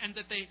Him and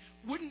that they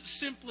wouldn't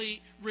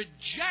simply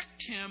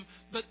reject Him,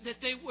 but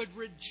that they would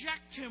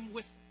reject Him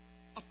with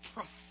a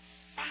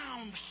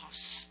profound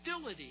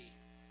hostility.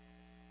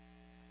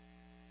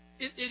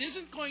 It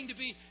isn't going to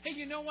be, hey,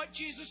 you know what,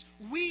 Jesus?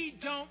 We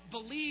don't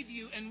believe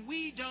you and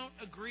we don't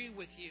agree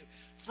with you.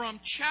 From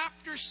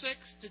chapter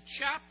 6 to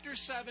chapter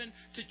 7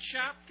 to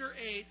chapter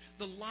 8,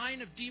 the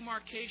line of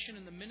demarcation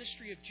in the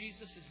ministry of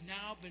Jesus has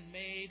now been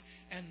made,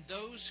 and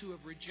those who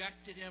have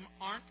rejected Him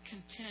aren't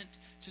content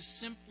to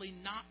simply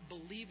not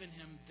believe in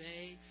Him.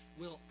 They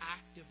will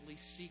actively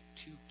seek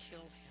to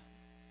kill Him.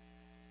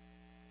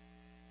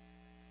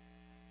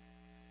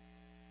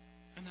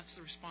 And that's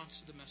the response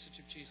to the message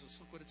of Jesus.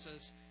 Look what it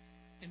says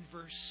in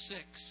verse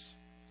 6.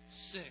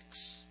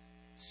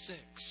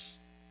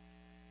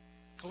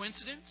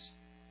 Coincidence?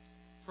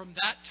 From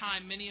that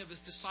time, many of His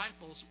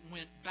disciples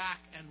went back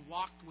and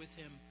walked with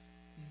Him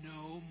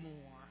no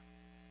more.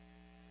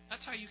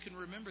 That's how you can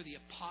remember the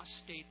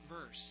apostate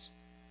verse.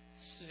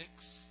 6.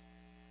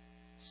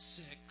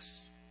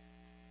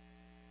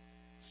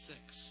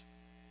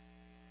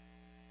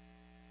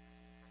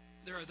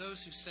 There are those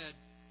who said,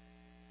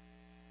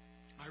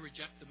 I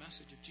reject the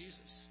message of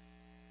Jesus.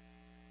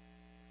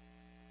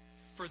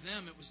 For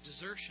them, it was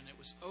desertion. It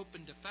was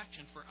open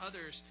defection. For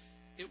others,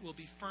 it will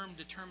be firm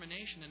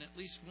determination. And at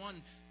least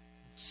one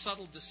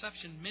subtle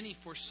deception, many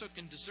forsook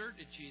and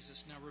deserted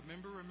Jesus. Now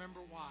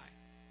remember why.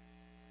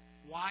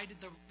 Why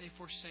did they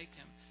forsake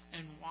Him?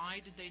 And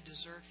why did they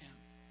desert Him?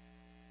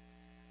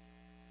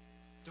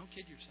 Don't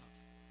kid yourself.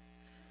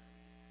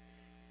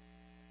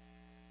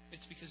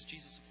 It's because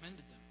Jesus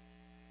offended them.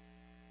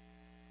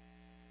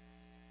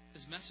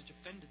 His message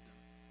offended them.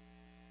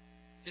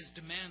 His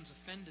demands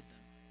offended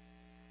them.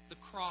 The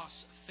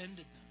cross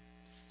offended them.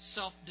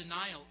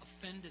 self-denial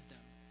offended them.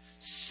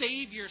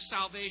 Savior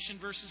salvation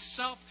versus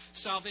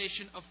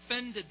self-salvation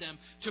offended them.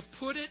 To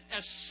put it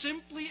as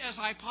simply as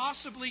I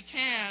possibly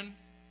can,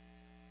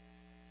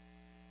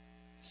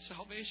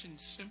 salvation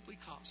simply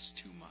costs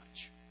too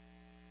much.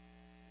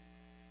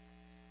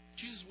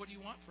 Jesus, what do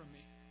you want from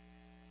me?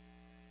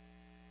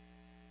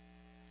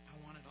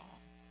 I want it all.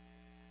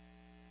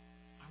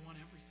 I want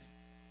everything.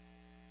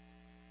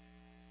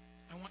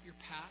 I want your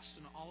past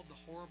and all of the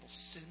horrible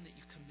sin that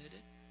you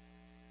committed.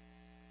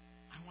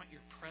 I want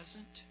your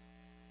present.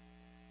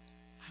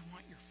 I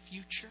want your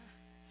future.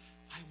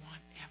 I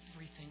want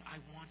everything. I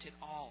want it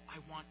all. I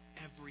want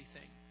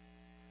everything.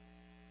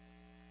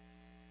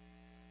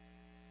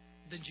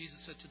 Then Jesus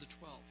said to the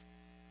 12,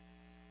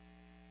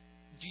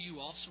 do you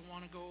also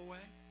want to go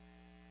away?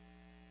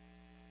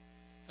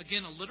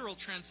 Again, a literal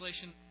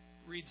translation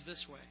reads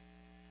this way.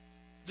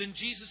 Then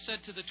Jesus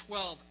said to the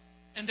 12,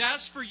 and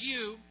as for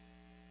you,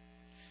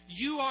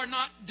 you are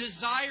not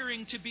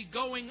desiring to be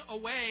going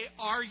away,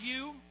 are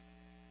you?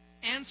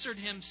 Answered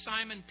him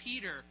Simon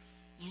Peter,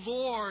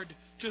 Lord,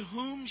 to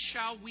whom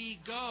shall we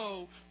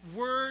go?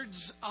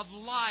 Words of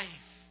life,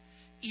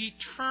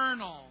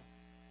 eternal,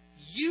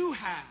 you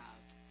have.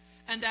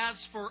 And as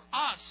for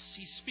us,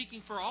 he's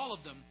speaking for all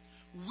of them,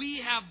 we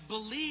have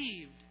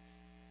believed.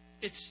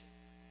 It's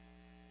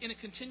in a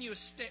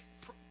continuous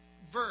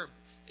verb.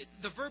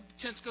 The verb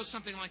tense goes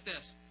something like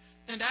this.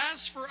 And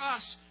as for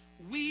us,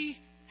 we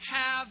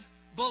have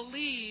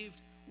believed.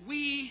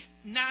 We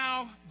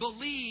now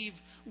believe.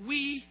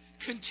 We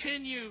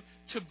continue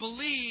to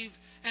believe.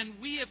 And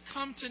we have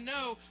come to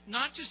know,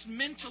 not just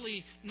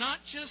mentally, not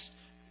just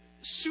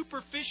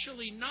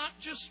superficially, not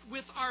just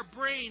with our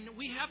brain.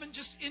 We haven't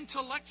just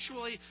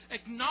intellectually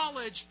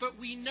acknowledged, but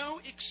we know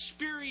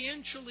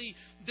experientially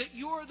that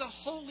you're the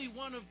Holy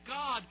One of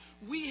God.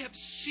 We have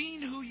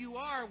seen who you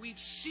are. We've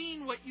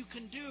seen what you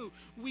can do.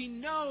 We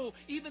know,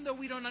 even though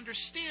we don't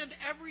understand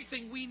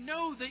everything, we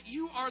know that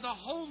you are the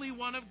Holy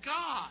One of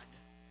God.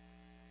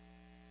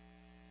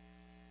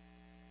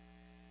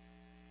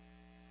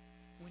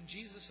 When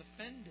Jesus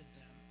offended them,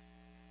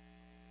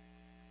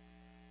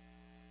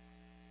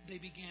 they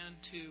began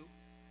to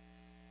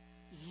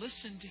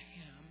listen to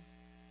him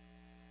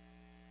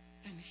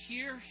and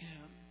hear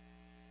him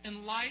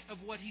in light of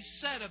what he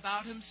said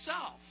about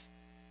himself.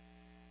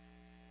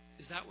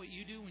 Is that what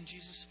you do when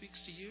Jesus speaks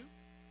to you?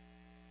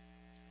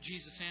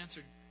 Jesus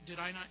answered, did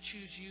I not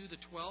choose you, the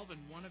 12, and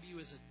one of you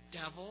is a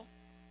devil?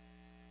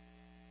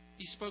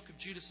 He spoke of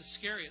Judas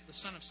Iscariot, the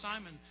son of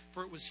Simon,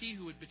 for it was he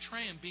who would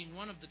betray him, being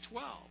one of the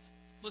 12.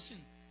 Listen,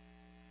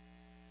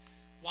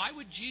 why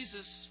would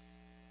Jesus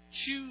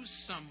choose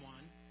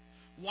someone?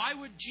 Why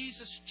would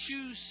Jesus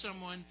choose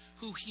someone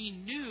who he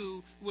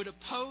knew would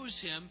oppose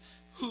him,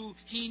 who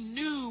he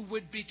knew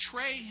would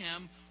betray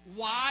him?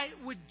 Why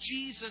would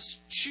Jesus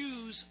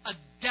choose a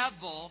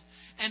devil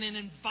and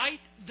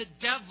invite the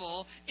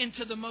devil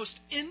into the most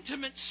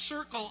intimate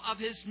circle of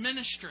his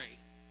ministry?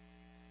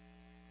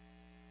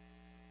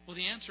 Well,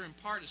 the answer in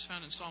part is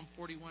found in Psalm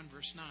 41,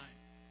 verse 9.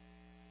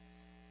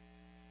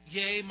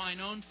 Yea, mine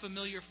own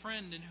familiar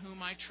friend in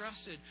whom I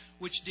trusted,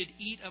 which did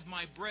eat of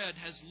my bread,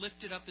 has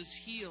lifted up his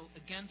heel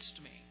against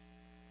me.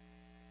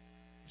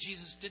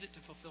 Jesus did it to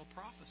fulfill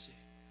prophecy,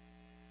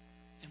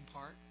 in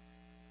part.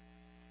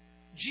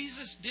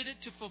 Jesus did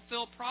it to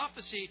fulfill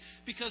prophecy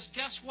because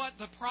guess what?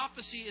 The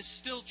prophecy is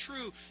still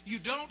true. You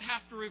don't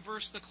have to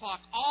reverse the clock.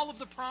 All of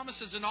the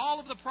promises and all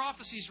of the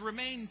prophecies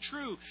remain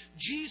true.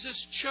 Jesus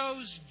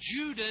chose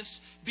Judas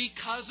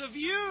because of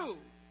you.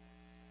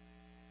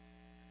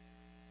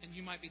 And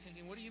you might be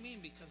thinking, what do you mean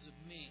because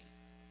of me?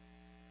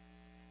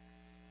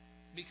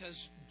 Because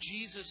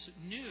Jesus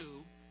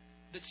knew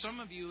that some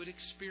of you would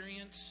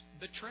experience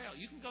betrayal.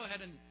 You can go ahead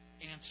and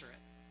answer it.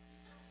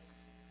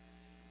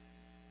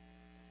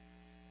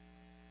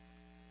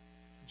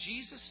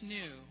 Jesus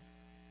knew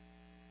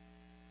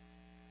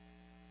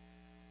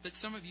that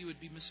some of you would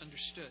be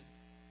misunderstood.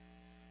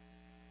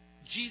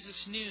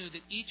 Jesus knew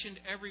that each and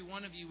every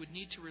one of you would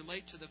need to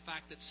relate to the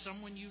fact that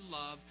someone you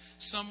love,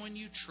 someone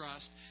you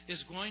trust,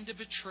 is going to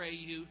betray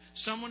you.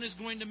 Someone is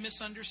going to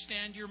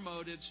misunderstand your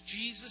motives.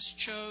 Jesus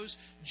chose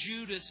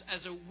Judas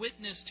as a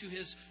witness to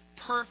his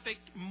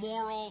perfect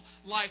moral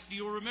life. Do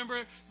you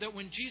remember that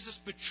when Judas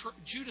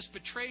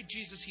betrayed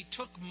Jesus, he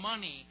took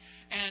money.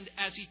 And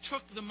as he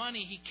took the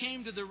money, he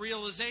came to the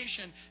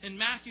realization in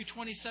Matthew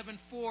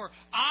 27:4,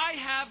 I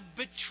have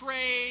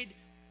betrayed,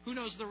 who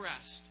knows the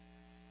rest?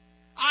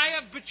 I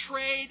have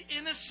betrayed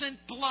innocent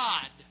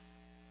blood.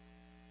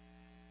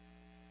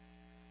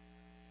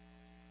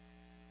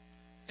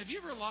 Have you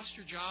ever lost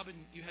your job and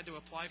you had to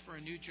apply for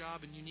a new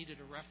job and you needed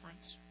a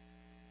reference?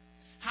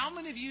 How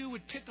many of you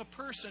would pick a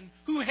person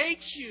who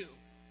hates you?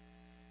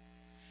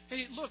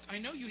 Hey, look, I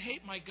know you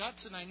hate my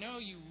guts and I know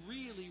you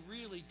really,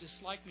 really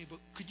dislike me, but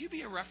could you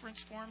be a reference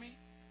for me?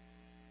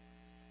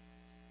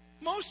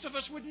 Most of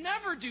us would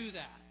never do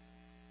that.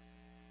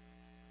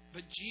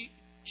 But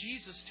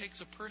Jesus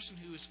takes a person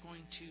who is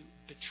going to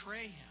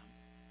betray him.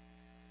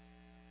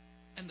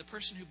 And the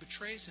person who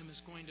betrays him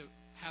is going to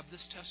have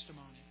this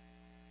testimony.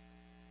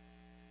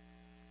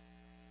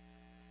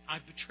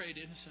 I've betrayed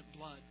innocent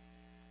blood.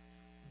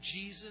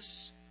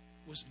 Jesus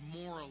was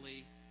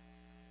morally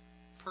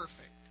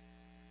perfect.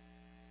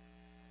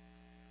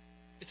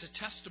 It's a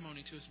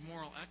testimony to His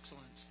moral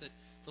excellence that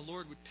the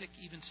Lord would pick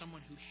even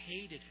someone who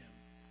hated Him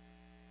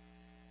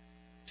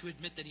to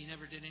admit that He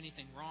never did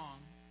anything wrong.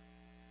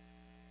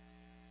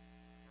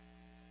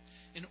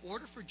 In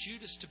order for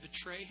Judas to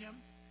betray Him,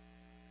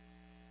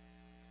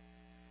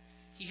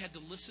 he had to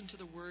listen to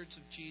the words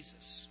of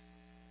Jesus.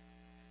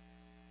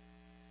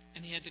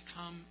 And he had to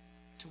come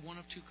to one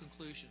of two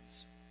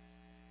conclusions.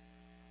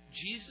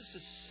 Jesus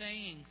is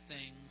saying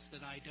things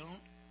that I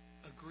don't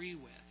agree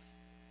with.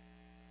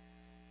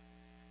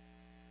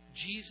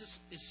 Jesus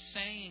is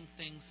saying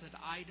things that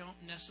I don't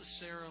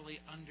necessarily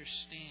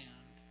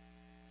understand.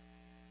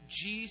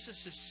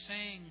 Jesus is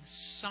saying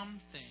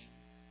something,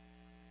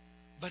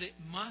 but it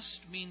must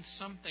mean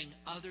something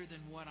other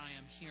than what I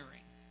am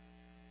hearing.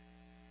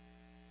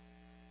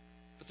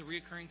 But the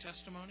reoccurring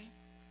testimony,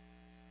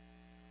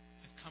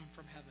 I've come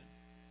from heaven.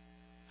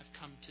 I've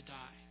come to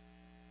die.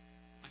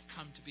 I've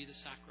come to be the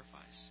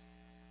sacrifice.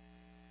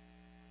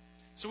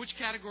 So which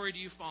category do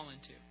you fall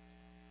into?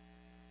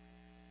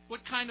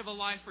 What kind of a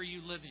life are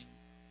you living?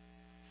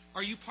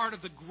 Are you part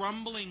of the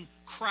grumbling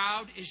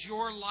crowd? Is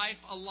your life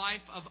a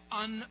life of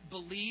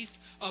unbelief,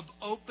 of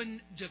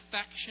open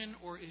defection,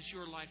 or is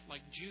your life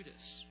like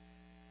Judas,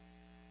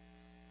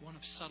 one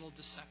of subtle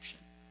deception,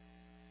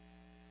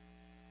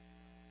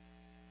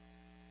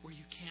 where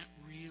you can't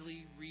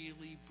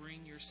really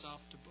bring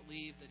yourself to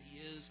believe that He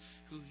is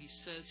who He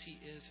says He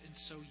is, and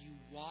so you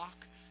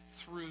walk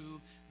through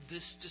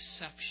this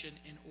deception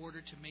in order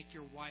to make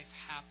your wife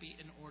happy,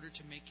 in order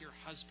to make your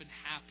husband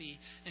happy,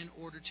 in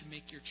order to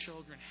make your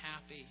children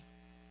happy?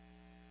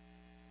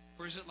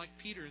 Or is it like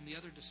Peter and the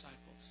other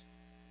disciples?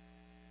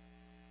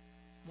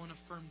 One of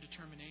firm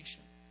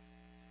determination.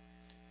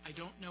 I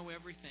don't know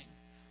everything.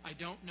 I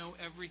don't know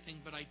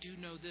everything, but I do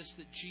know this,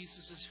 that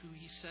Jesus is who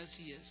He says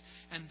He is,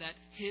 and that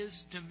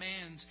His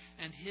demands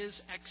and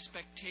His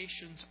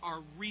expectations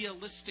are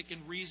realistic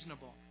and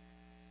reasonable.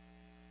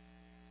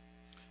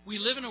 We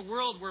live in a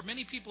world where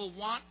many people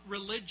want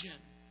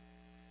religion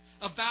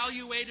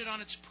evaluated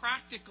on its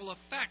practical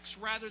effects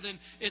rather than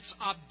its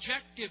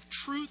objective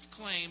truth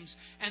claims,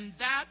 and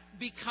that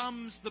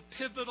becomes the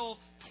pivotal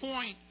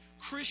point.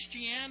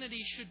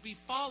 Christianity should be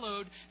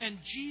followed and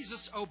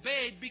Jesus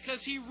obeyed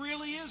because He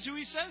really is who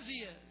He says He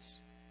is.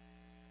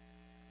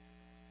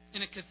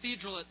 In a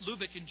cathedral at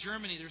Lübeck in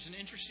Germany, there's an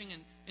interesting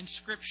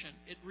inscription.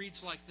 It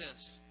reads like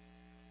this: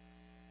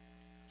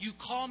 "You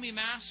call me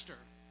master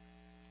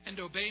and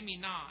obey me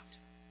not.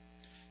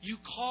 You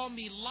call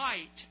me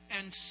light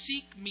and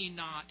seek me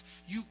not.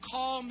 You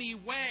call me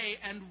way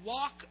and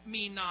walk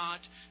me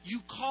not.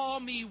 You call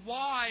me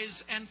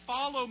wise and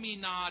follow me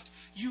not.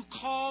 You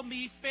call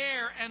me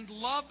fair and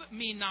love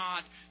me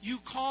not. You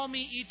call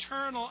me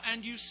eternal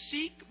and you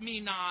seek me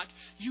not.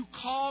 You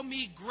call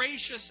me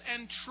gracious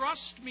and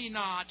trust me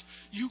not.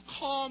 You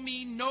call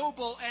me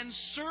noble and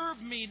serve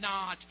me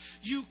not.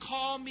 You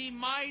call me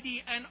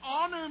mighty and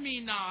honor me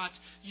not.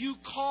 You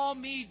call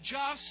me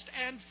just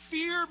and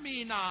fear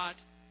me not.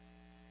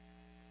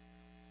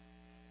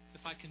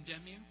 If I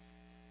condemn you,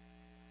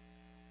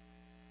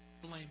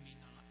 blame me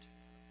not."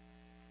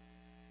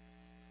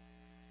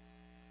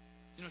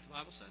 You know what the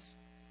Bible says?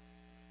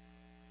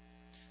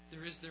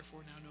 "There is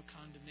therefore now no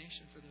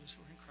condemnation for those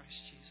who are in Christ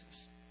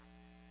Jesus."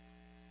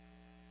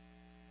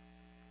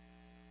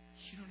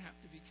 You don't have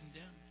to be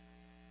condemned.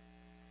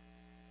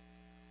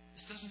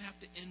 This doesn't have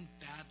to end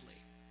badly.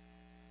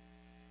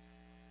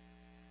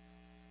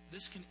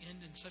 This can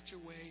end in such a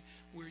way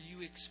where you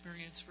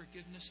experience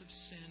forgiveness of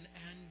sin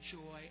and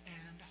joy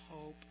and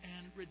hope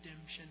and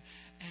redemption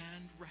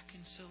and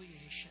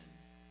reconciliation.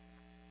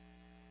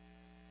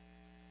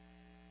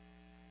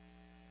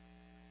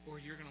 Or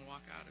you're going to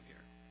walk out of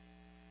here.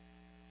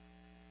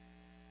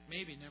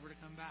 Maybe never to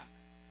come back.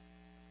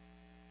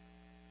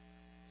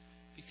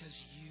 Because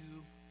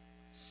you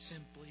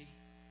simply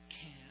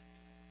can't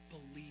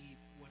believe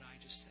what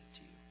I just said to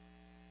you.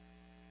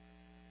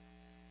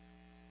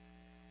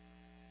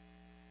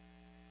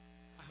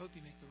 I hope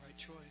you make the right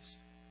choice.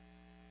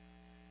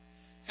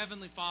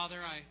 Heavenly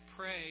Father, I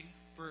pray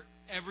for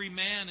every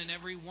man and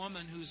every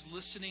woman who's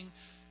listening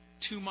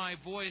to my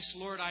voice.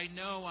 Lord, I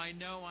know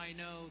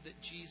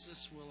that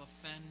Jesus will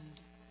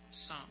offend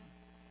some.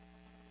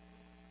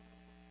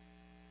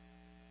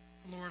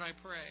 Lord, I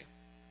pray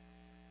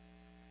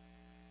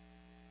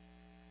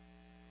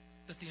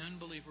that the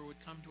unbeliever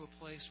would come to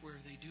a place where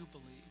they do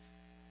believe,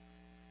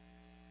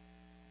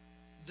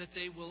 that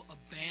they will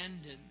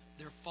abandon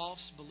their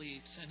false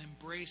beliefs and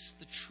embrace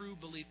the true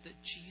belief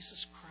that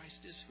Jesus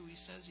Christ is who He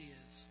says He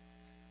is.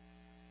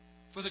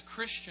 For the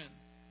Christian,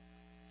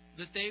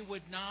 that they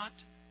would not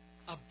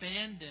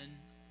abandon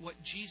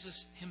what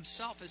Jesus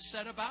Himself has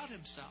said about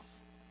Himself.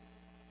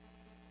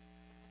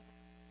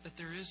 That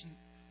there is,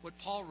 what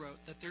Paul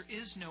wrote, that there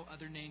is no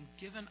other name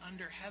given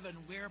under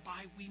heaven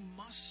whereby we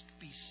must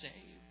be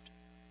saved.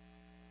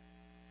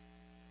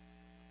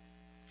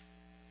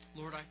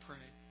 Lord, I pray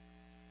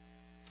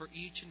for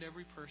each and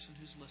every person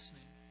who's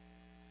listening.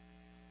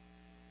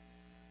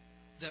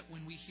 That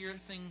when we hear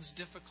things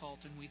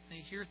difficult and we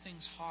hear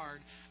things hard,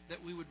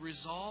 that we would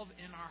resolve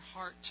in our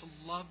heart to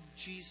love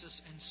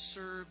Jesus and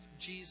serve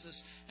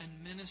Jesus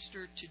and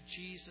minister to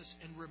Jesus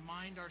and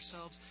remind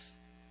ourselves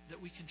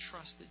that we can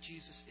trust that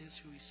Jesus is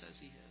who He says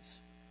He is.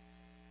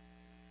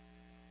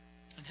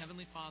 And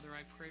Heavenly Father,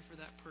 I pray for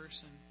that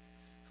person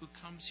who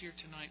comes here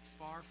tonight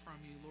far from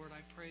You. Lord,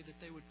 I pray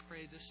that they would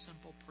pray this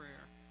simple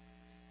prayer.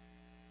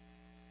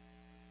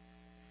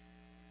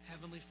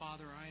 Heavenly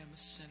Father, I am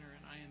a sinner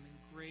and I am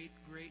in great,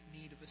 great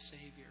need of a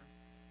Savior.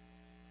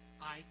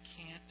 I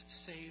can't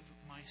save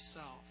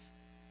myself.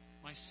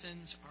 My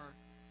sins are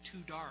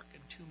too dark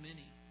and too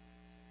many.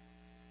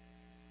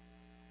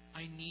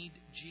 I need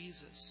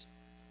Jesus,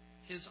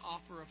 His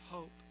offer of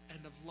hope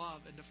and of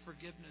love and of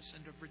forgiveness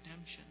and of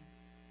redemption.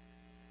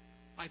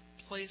 I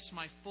place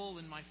my full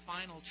and my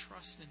final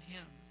trust in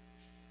Him.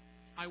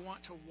 I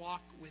want to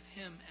walk with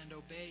Him and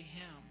obey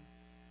Him.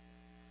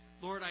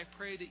 Lord, I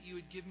pray that You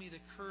would give me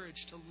the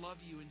courage to love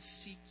You and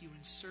seek You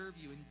and serve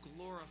You and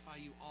glorify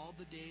You all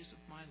the days of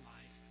my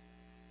life.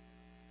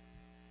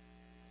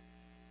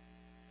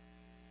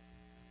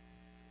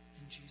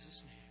 In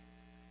Jesus' name.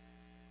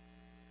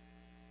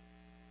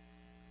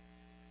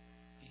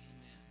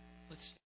 Amen. Let's